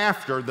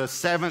after the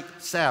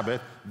 7th Sabbath,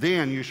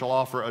 then you shall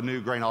offer a new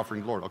grain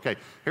offering to the Lord." Okay,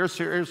 here's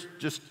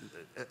just,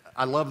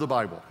 I love the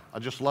Bible. I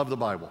just love the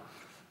Bible.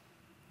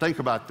 Think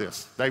about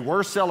this. They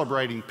were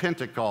celebrating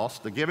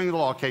Pentecost. The giving of the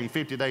law came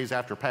 50 days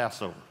after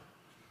Passover.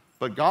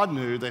 But God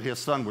knew that his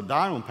son would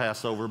die on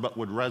Passover, but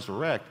would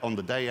resurrect on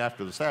the day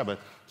after the Sabbath.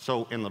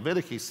 So in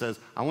Leviticus, he says,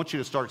 I want you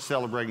to start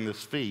celebrating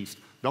this feast.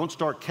 Don't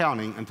start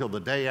counting until the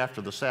day after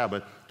the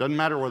Sabbath. Doesn't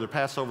matter whether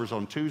Passover's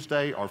on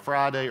Tuesday or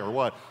Friday or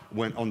what.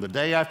 When on the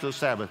day after the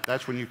Sabbath,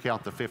 that's when you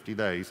count the 50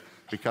 days,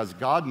 because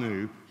God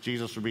knew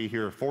Jesus would be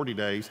here 40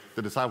 days.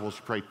 The disciples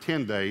would pray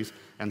 10 days,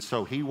 and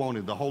so he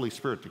wanted the Holy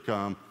Spirit to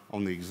come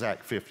on the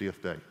exact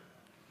 50th day.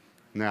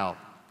 Now,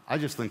 I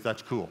just think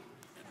that's cool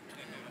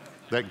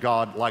that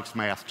God likes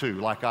math too,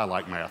 like I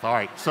like math. All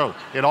right, so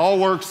it all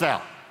works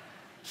out.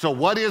 So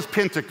what is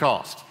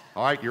Pentecost?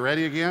 All right, you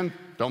ready again?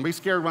 Don't be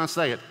scared when I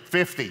say it.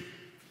 50.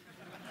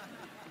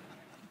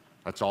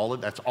 That's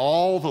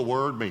all the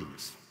word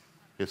means.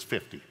 It's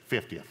 50,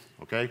 50th,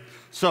 okay?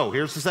 So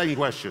here's the second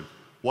question.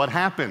 What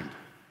happened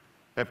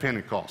at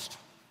Pentecost?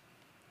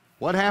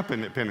 What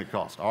happened at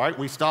Pentecost? All right,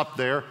 we stopped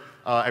there,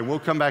 and we'll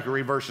come back and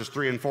read verses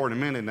 3 and 4 in a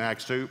minute in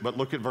Acts 2, but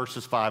look at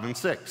verses 5 and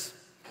 6.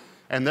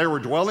 "And there were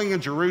dwelling in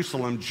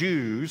Jerusalem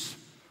Jews,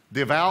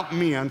 devout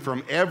men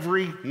from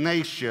every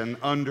nation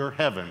under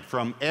heaven."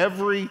 From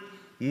every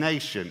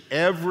nation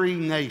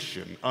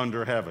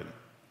under heaven.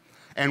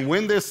 "And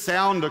when this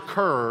sound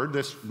occurred,"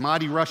 this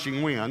mighty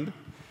rushing wind,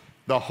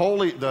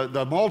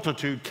 the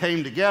multitude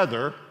came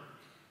together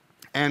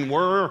and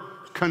were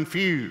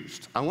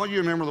confused." I want you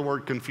to remember the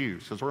word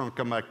confused, because we're going to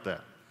come back to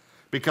that.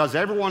 "Because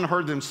everyone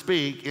heard them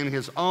speak in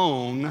his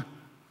own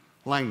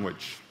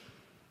language."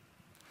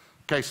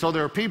 Okay, so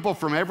there are people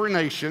from every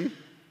nation.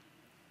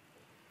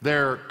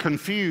 They're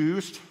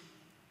confused,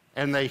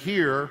 and they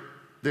hear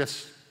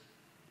this,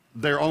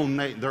 their own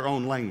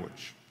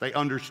language. They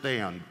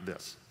understand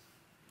this.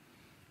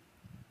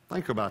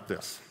 Think about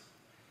this.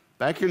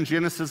 Back in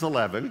Genesis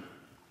 11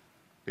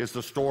 is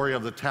the story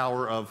of the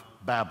Tower of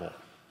Babel.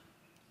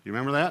 You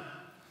remember that?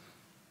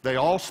 They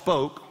all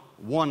spoke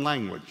one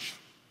language,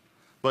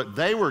 but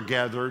they were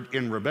gathered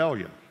in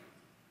rebellion.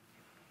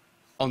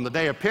 On the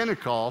day of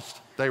Pentecost,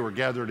 they were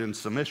gathered in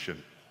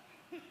submission.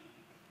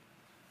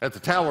 At the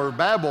Tower of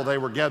Babel, they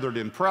were gathered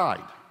in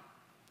pride.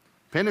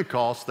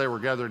 Pentecost, they were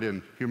gathered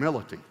in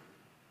humility.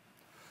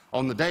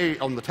 On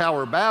the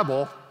Tower of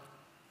Babel,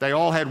 they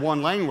all had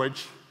one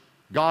language.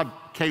 God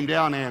came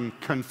down and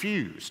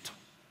confused.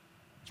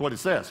 That's what it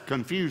says,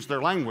 confused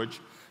their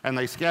language, and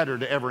they scattered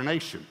to every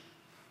nation.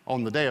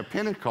 On the day of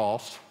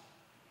Pentecost,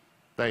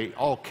 they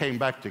all came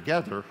back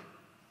together,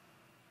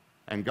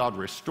 and God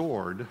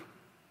restored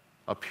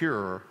a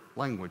pure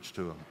language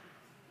to them.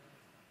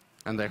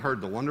 And they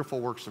heard the wonderful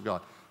works of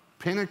God.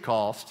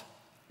 Pentecost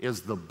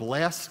is the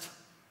blessed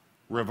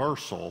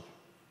reversal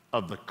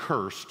of the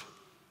cursed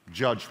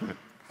judgment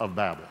of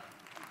Babel.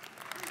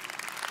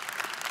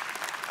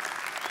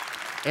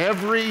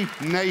 Every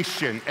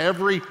nation,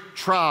 every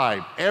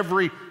tribe,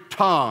 every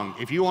tongue,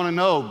 if you want to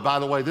know, by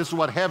the way, this is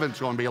what heaven's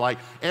going to be like.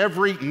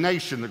 Every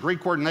nation, the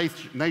Greek word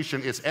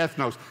nation is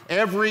ethnos,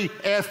 every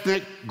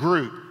ethnic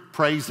group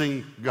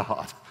praising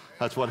God.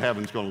 That's what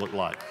heaven's going to look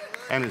like.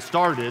 And it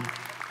started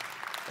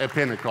at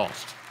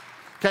Pentecost.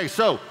 Okay,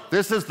 so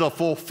this is the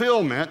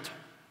fulfillment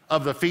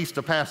of the Feast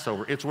of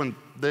Passover. It's when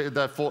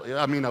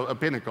of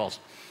Pentecost.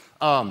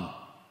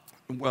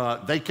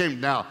 They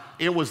came, now,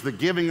 it was the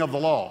giving of the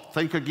law.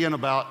 Think again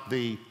about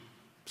the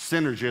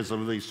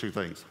synergism of these two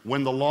things.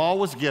 When the law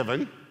was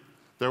given,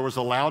 there was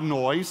a loud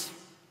noise.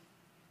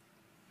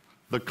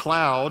 The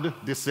cloud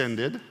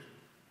descended.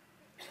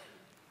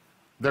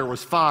 There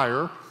was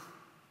fire.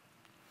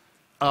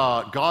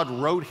 God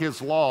wrote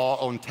his law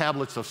on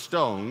tablets of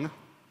stone.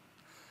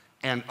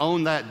 And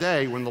on that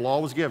day, when the law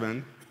was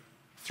given,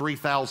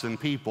 3,000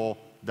 people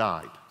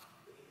died.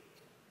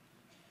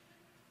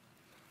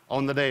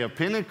 On the day of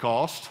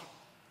Pentecost,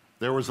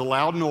 there was a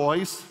loud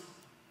noise.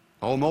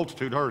 The whole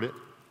multitude heard it.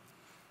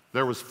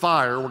 There was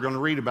fire. We're going to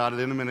read about it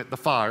in a minute, the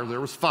fire.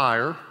 There was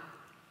fire.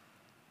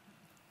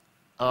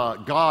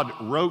 God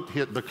wrote,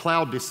 the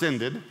cloud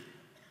descended.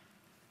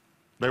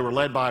 They were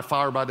led by a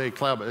fire by day,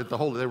 cloud,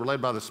 they were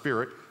led by the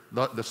Spirit.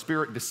 The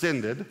Spirit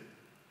descended.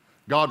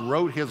 God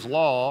wrote his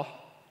law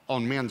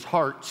on men's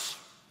hearts,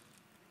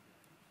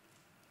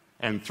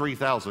 and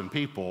 3,000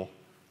 people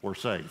were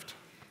saved.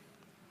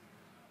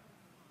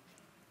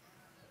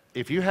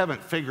 If you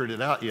haven't figured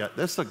it out yet,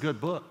 this is a good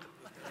book.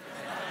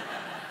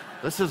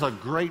 This is a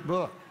great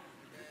book.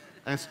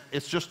 And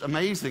it's just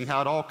amazing how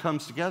it all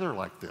comes together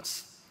like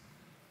this.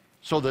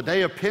 So the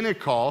day of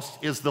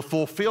Pentecost is the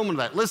fulfillment of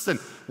that. Listen,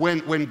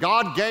 when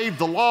God gave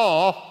the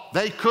law,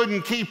 they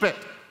couldn't keep it.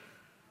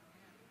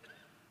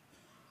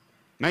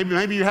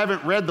 Maybe you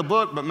haven't read the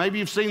book, but maybe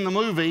you've seen the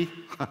movie.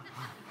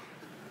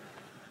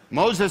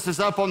 Moses is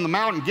up on the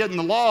mountain getting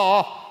the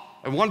law,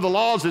 and one of the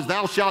laws is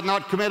thou shalt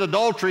not commit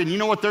adultery. And you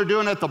know what they're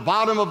doing at the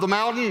bottom of the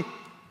mountain?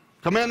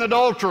 Committing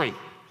adultery.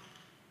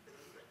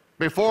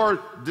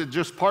 Before,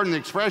 just pardon the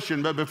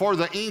expression, but before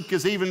the ink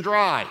is even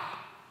dry,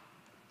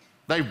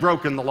 they've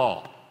broken the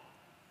law.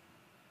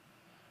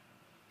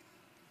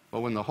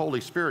 But when the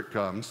Holy Spirit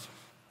comes,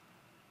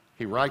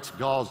 he writes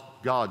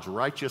God's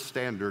righteous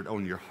standard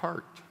on your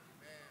heart.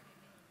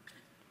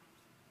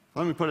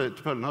 Let me put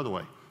it another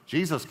way.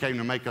 Jesus came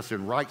to make us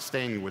in right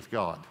standing with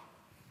God,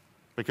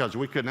 because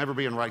we could never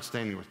be in right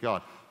standing with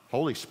God.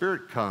 Holy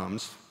Spirit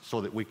comes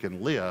so that we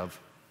can live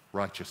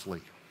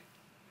righteously.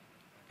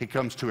 He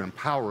comes to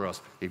empower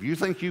us. If you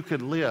think you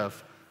could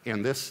live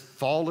in this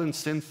fallen,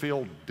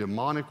 sin-filled,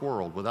 demonic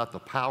world without the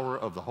power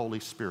of the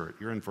Holy Spirit,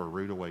 you're in for a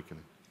rude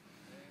awakening.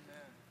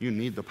 Amen. You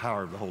need the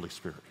power of the Holy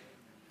Spirit.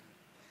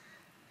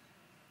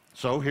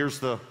 So here's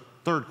the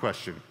third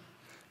question.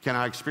 Can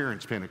I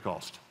experience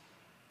Pentecost?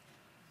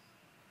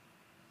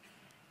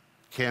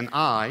 Can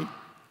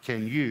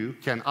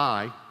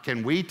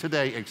we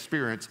today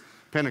experience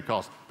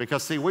Pentecost?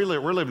 Because see, we're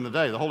living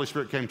today. The Holy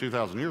Spirit came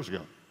 2,000 years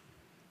ago.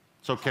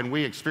 So can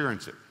we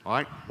experience it? All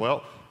right?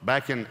 Well,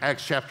 back in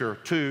Acts chapter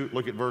 2,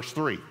 look at verse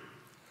 3.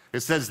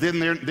 It says, then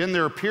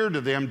there appeared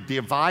to them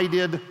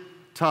divided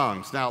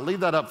tongues. Now,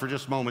 leave that up for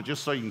just a moment,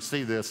 just so you can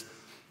see this.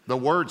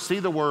 See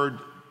the word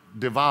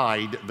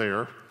divide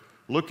there.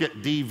 Look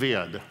at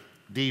divid.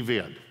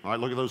 Divid. All right,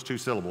 look at those two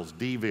syllables.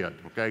 Divid,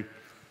 okay?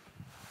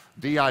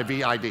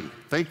 D-I-V-I-D.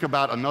 Think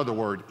about another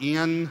word.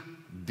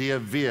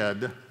 Individual.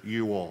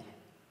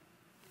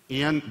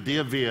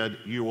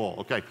 Individual.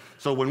 Okay,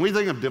 so when we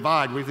think of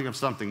divide, we think of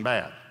something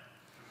bad.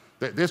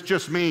 This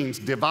just means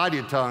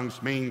divided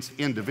tongues means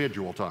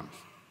individual tongues.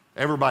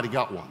 Everybody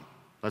got one.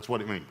 That's what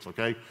it means,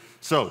 okay?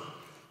 So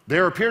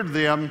there appeared to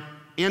them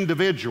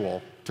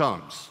individual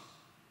tongues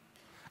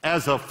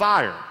as of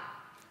fire,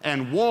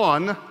 and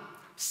one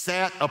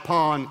sat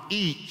upon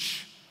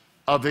each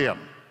of them.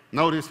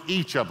 Notice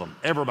each of them,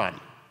 everybody,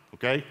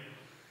 okay?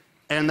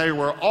 And they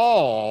were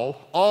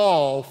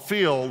all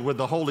filled with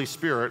the Holy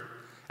Spirit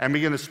and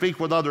began to speak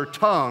with other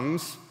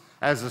tongues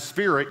as the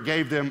Spirit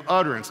gave them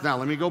utterance. Now,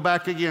 let me go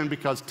back again,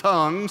 because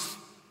tongues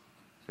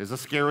is a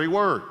scary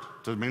word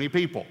to many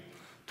people.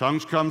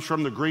 Tongues comes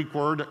from the Greek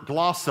word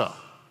glossa.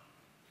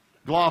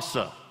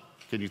 Glossa.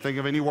 Can you think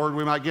of any word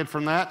we might get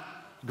from that?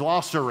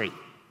 Glossary.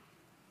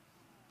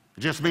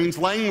 It just means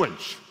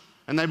language.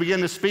 And they begin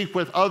to speak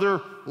with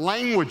other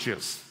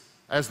languages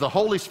as the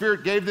Holy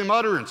Spirit gave them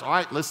utterance. All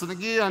right, listen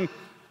again.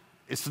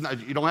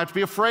 You don't have to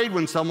be afraid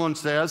when someone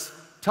says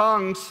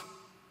tongues.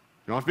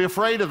 You don't have to be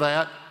afraid of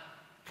that,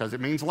 because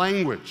it means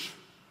language.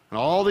 And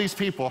all these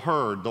people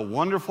heard the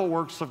wonderful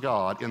works of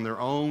God in their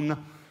own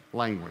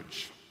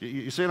language.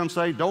 You see what I'm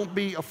saying? Don't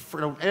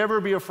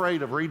ever be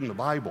afraid of reading the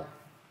Bible.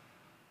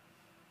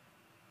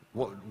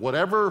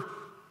 Whatever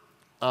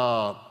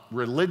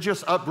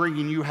religious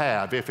upbringing you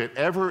have, if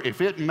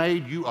it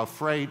made you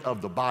afraid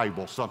of the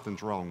Bible,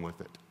 something's wrong with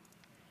it.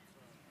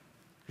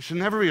 You should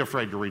never be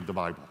afraid to read the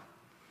Bible.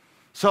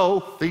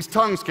 So these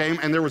tongues came,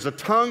 and there was a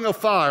tongue of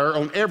fire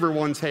on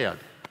everyone's head.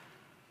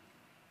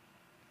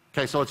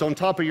 Okay, so it's on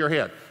top of your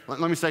head. Let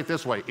me say it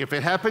this way. If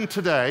it happened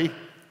today,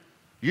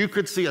 you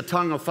could see a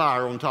tongue of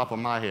fire on top of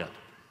my head.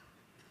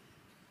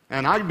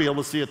 And I'd be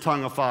able to see a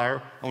tongue of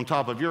fire on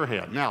top of your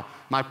head. Now,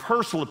 my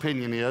personal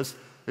opinion is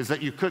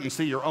that you couldn't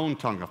see your own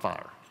tongue of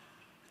fire.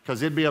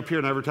 Because it'd be up here,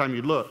 and every time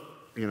you'd look,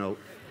 you know,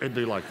 it'd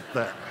be like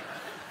that.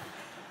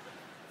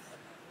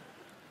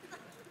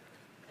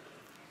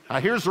 Now,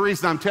 here's the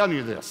reason I'm telling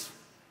you this.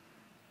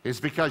 It's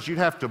because you'd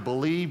have to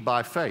believe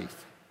by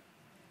faith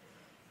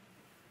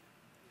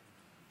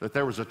that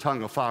there was a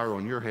tongue of fire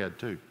on your head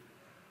too.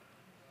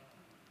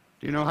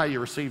 Do you know how you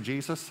receive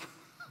Jesus?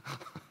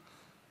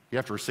 You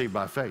have to receive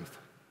by faith.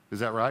 Is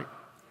that right?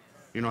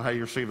 You know how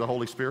you receive the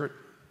Holy Spirit?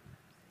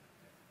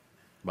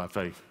 By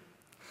faith.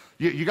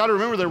 You got to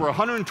remember there were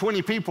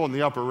 120 people in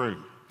the upper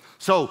room.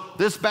 So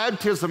this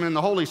baptism in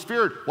the Holy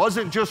Spirit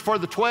wasn't just for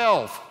the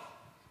 12.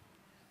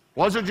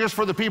 Wasn't just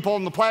for the people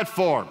on the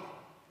platform.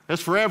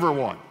 It's for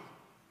everyone.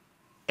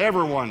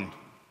 Everyone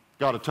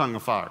got a tongue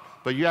of fire.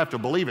 But you have to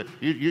believe it.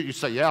 You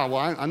say, yeah,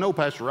 well, I know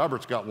Pastor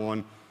Robert's got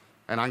one,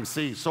 and I can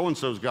see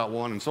so-and-so's got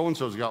one, and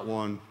so-and-so's got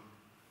one.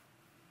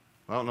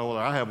 I don't know whether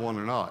I have one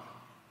or not.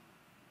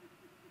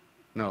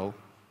 No,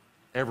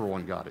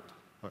 everyone got it.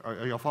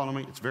 Are y'all following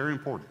me? It's very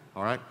important,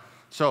 all right?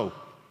 So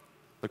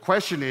the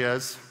question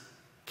is,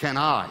 can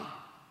I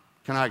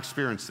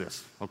experience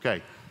this?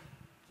 Okay,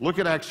 look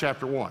at Acts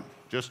chapter 1,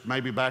 just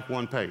maybe back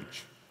one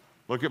page.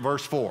 Look at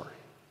verse 4.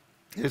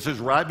 This is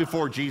right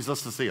before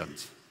Jesus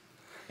ascends.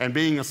 And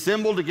being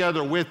assembled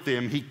together with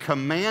them, he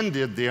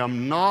commanded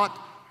them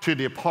not to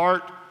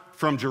depart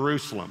from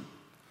Jerusalem,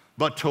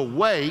 but to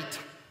wait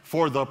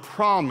for the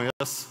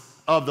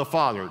promise of the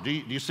Father. Do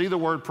you see the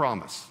word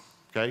promise?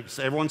 Okay,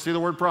 so everyone see the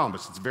word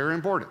promise. It's very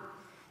important.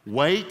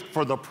 Wait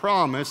for the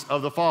promise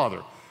of the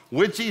Father,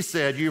 which he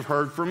said, you've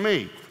heard from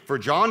me. For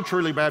John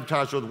truly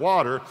baptized with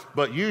water,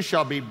 but you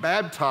shall be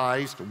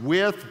baptized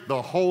with the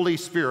Holy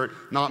Spirit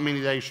not many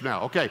days from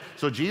now. Okay,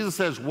 so Jesus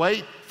says,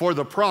 wait for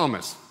the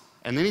promise.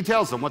 And then he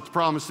tells them what the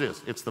promise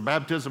is. It's the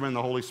baptism in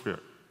the Holy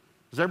Spirit.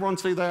 Does everyone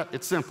see that?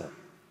 It's simple.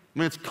 I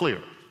mean, it's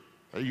clear.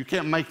 You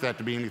can't make that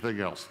to be anything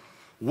else.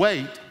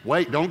 Wait,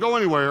 don't go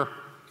anywhere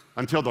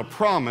until the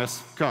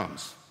promise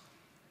comes.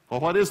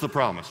 Well, what is the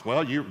promise?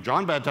 Well,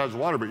 John baptized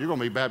with water, but you're going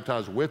to be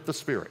baptized with the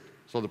Spirit.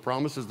 So the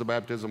promise is the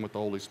baptism with the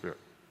Holy Spirit.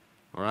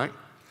 All right?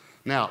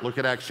 Now, look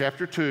at Acts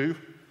chapter 2.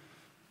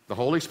 The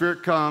Holy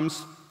Spirit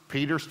comes.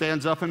 Peter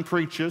stands up and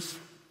preaches.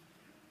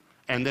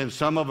 And then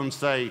some of them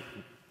say,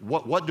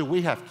 what do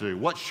we have to do?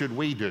 What should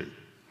we do?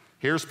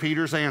 Here's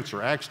Peter's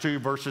answer, Acts 2,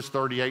 verses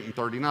 38 and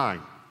 39.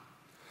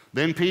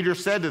 Then Peter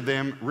said to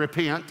them,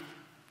 repent,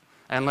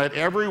 and let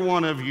every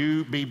one of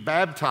you be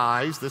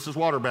baptized, this is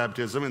water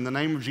baptism, in the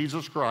name of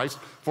Jesus Christ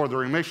for the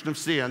remission of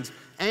sins,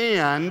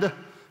 and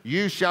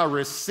you shall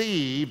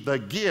receive the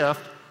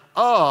gift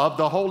of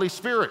the Holy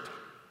Spirit.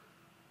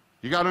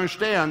 You got to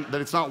understand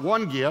that it's not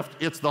one gift,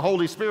 it's the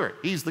Holy Spirit.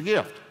 He's the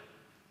gift.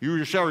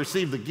 You shall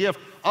receive the gift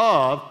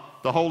of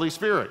the Holy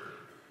Spirit.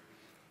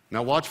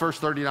 Now watch verse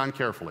 39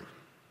 carefully.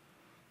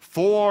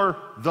 For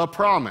the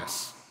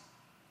promise.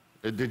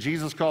 Did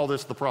Jesus call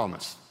this the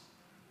promise?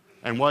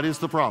 And what is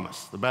the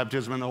promise? The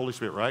baptism in the Holy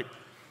Spirit, right?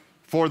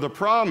 For the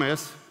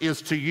promise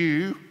is to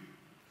you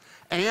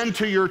and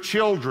to your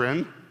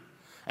children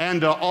and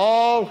to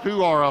all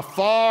who are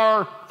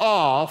afar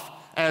off,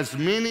 as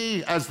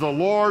many as the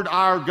Lord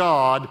our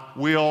God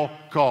will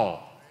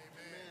call.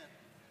 Amen.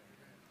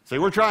 See,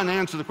 we're trying to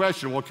answer the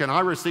question, well, can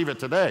I receive it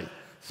today?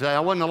 Say, I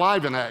wasn't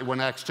alive when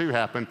Acts 2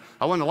 happened.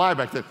 I wasn't alive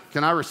back then.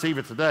 Can I receive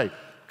it today?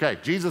 Okay,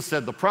 Jesus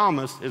said the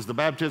promise is the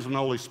baptism of the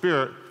Holy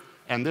Spirit,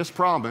 and this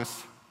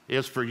promise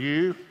is for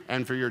you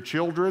and for your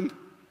children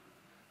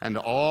and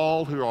to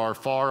all who are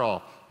far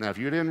off. Now, if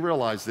you didn't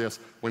realize this,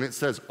 when it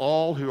says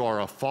all who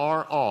are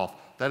afar off,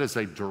 that is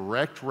a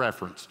direct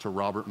reference to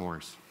Robert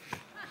Morris.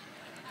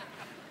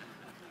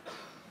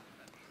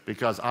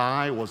 Because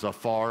I was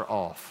afar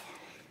off,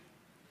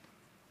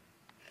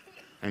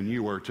 and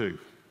you were too.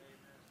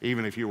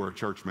 Even if you were a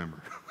church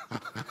member,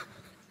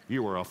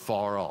 you were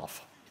afar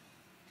off.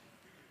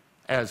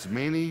 As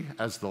many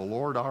as the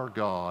Lord our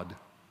God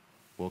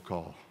will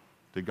call.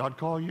 Did God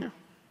call you?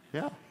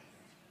 Yeah.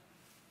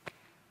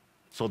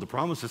 So the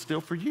promise is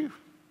still for you.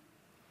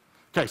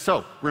 Okay,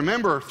 so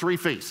remember 3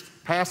 feasts: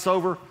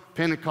 Passover,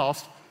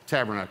 Pentecost,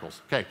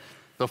 Tabernacles. Okay,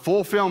 the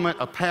fulfillment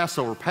of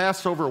Passover.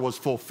 Passover was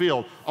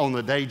fulfilled on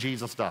the day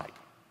Jesus died.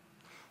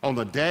 On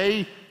the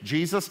day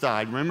Jesus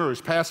died, remember it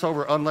was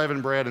Passover,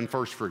 unleavened bread, and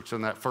first fruits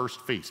in that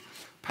first feast.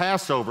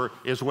 Passover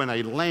is when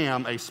a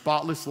lamb, a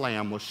spotless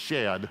lamb, was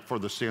shed for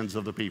the sins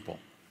of the people.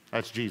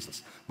 That's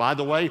Jesus. By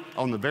the way,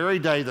 on the very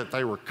day that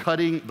they were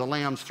cutting the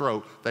lamb's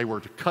throat, they were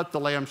to cut the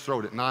lamb's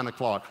throat at 9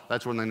 o'clock.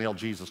 That's when they nailed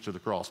Jesus to the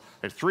cross.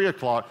 At 3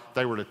 o'clock,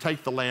 they were to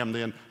take the lamb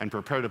then and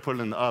prepare to put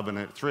it in the oven.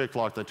 At 3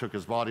 o'clock, they took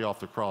his body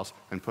off the cross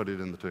and put it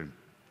in the tomb.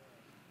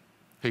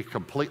 He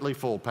completely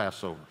fulfilled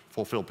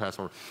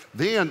Passover.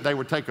 Then they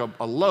would take a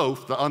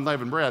loaf, the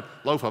unleavened bread,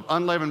 loaf of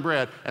unleavened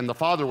bread, and the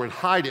father would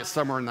hide it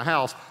somewhere in the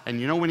house. And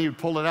you know when he would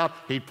pull it out?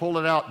 He'd pull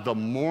it out the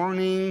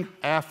morning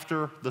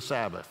after the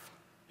Sabbath.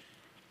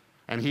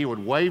 And he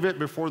would wave it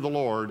before the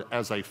Lord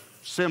as a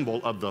symbol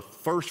of the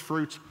first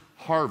fruits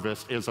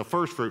harvest. Is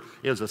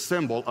a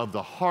symbol of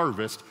the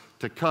harvest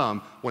to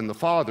come. When the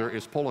Father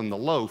is pulling the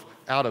loaf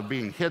out of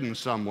being hidden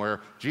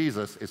somewhere,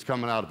 Jesus is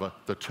coming out of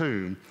the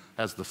tomb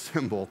as the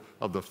symbol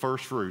of the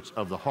first fruits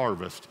of the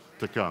harvest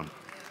to come.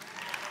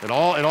 It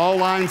all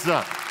lines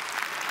up.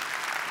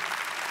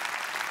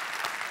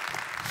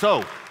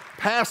 So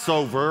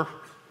Passover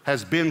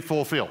has been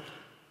fulfilled.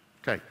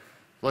 Okay.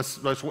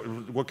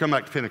 We'll come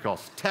back to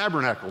Pentecost.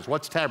 Tabernacles.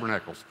 What's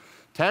tabernacles?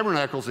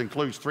 Tabernacles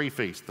includes 3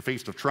 feasts: the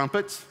Feast of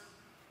Trumpets,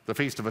 the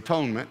Feast of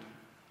Atonement,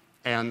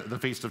 and the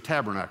Feast of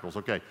Tabernacles.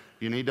 Okay,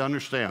 you need to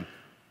understand,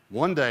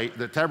 one day,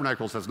 the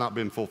Tabernacles has not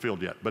been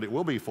fulfilled yet, but it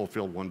will be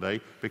fulfilled one day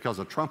because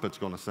a trumpet's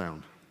going to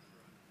sound.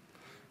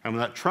 And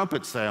when that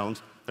trumpet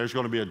sounds, there's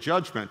going to be a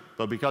judgment,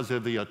 but because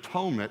of the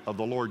atonement of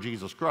the Lord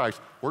Jesus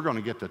Christ, we're going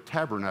to get to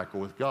tabernacle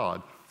with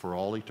God for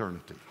all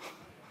eternity.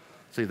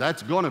 See,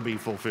 that's going to be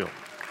fulfilled.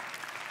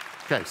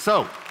 Okay,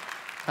 so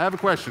I have a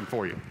question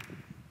for you.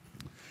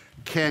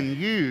 Can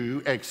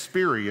you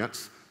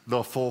experience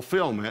the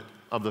fulfillment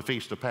of the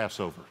Feast of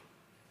Passover?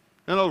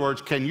 In other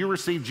words, can you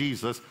receive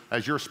Jesus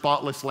as your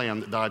spotless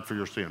lamb that died for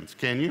your sins?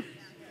 Can you? Yes.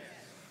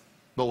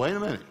 But wait a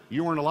minute,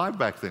 you weren't alive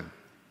back then.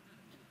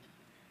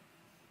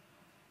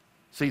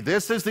 See,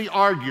 this is the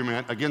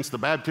argument against the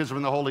baptism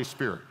in the Holy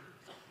Spirit,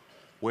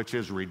 which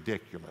is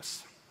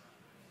ridiculous.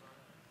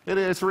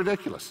 It's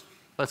ridiculous.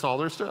 That's all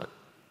there is to it.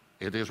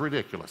 It is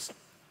ridiculous.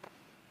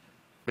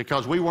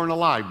 Because we weren't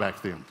alive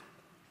back then.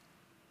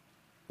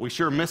 We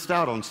sure missed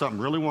out on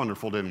something really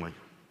wonderful, didn't we?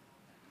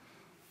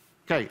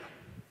 Okay,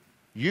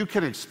 you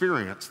can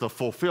experience the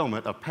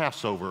fulfillment of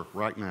Passover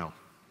right now.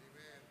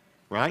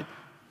 Right?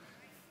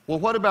 Well,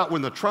 what about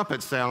when the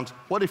trumpet sounds?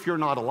 What if you're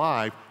not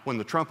alive when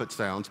the trumpet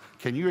sounds?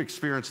 Can you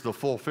experience the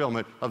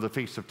fulfillment of the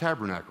Feast of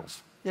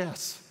Tabernacles?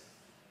 Yes.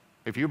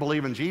 If you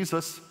believe in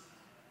Jesus,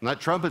 and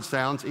that trumpet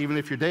sounds, even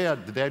if you're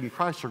dead, the dead in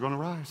Christ are going to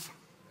rise.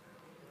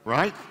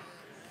 Right?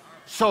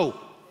 So,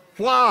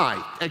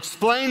 why?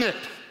 Explain it.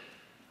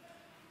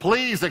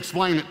 Please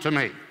explain it to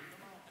me.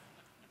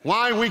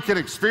 Why we can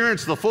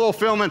experience the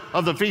fulfillment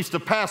of the Feast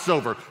of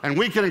Passover, and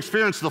we can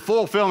experience the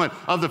fulfillment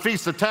of the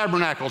Feast of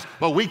Tabernacles,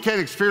 but we can't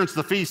experience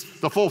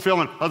the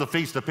fulfillment of the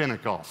Feast of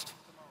Pentecost.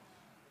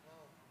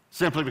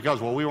 Simply because,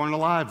 well, we weren't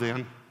alive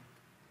then.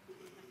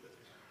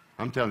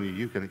 I'm telling you,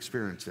 you can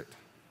experience it.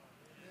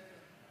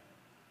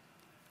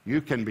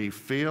 You can be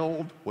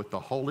filled with the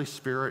Holy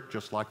Spirit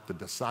just like the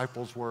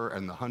disciples were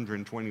and the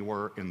 120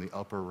 were in the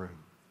upper room,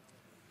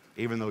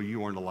 even though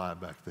you weren't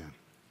alive back then.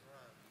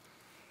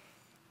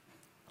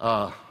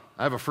 I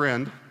have a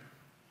friend,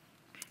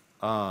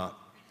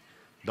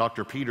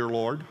 Dr. Peter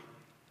Lord.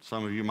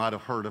 Some of you might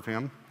have heard of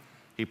him.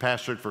 He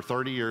pastored for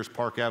 30 years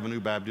Park Avenue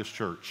Baptist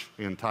Church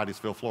in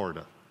Titusville,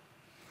 Florida.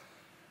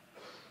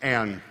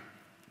 And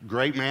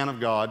great man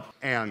of God.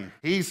 And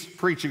he's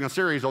preaching a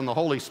series on the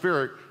Holy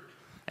Spirit.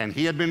 And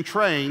he had been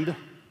trained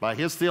by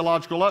his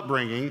theological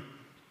upbringing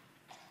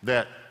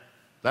that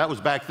was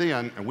back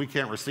then and we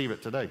can't receive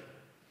it today.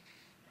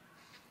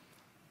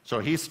 So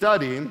he's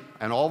studying,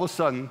 and all of a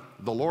sudden,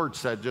 the Lord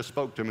just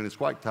spoke to him in his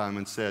quiet time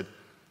and said,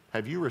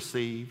 "Have you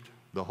received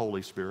the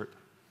Holy Spirit?"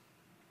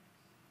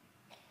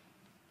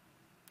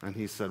 And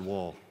he said,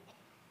 "Well,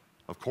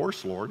 of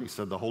course, Lord." He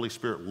said, "The Holy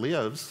Spirit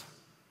lives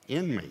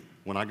in me.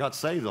 When I got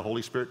saved, the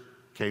Holy Spirit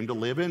came to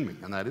live in me,"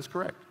 and that is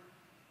correct.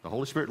 The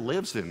Holy Spirit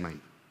lives in me.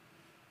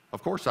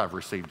 Of course I've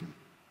received him.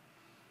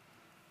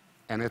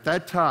 And at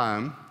that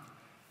time,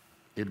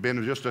 it had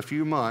been just a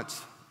few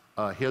months,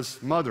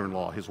 his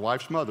mother-in-law, his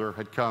wife's mother,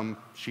 had come.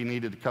 She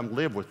needed to come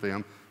live with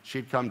them.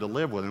 She'd come to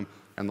live with him,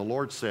 and the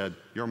Lord said,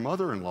 "Your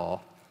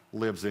mother-in-law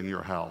lives in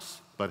your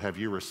house, but have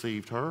you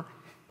received her?"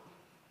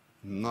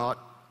 "Not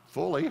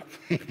fully."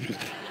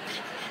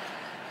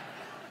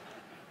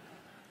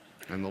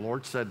 And the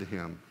Lord said to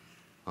him,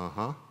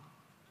 "Uh-huh.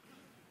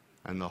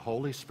 And the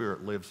Holy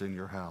Spirit lives in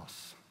your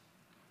house.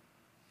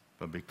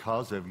 But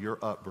because of your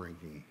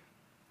upbringing,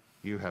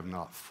 you have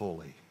not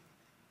fully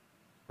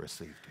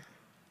received him."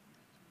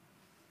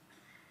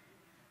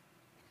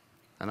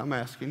 And I'm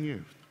asking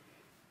you,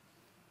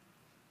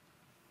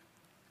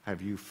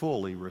 have you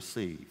fully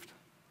received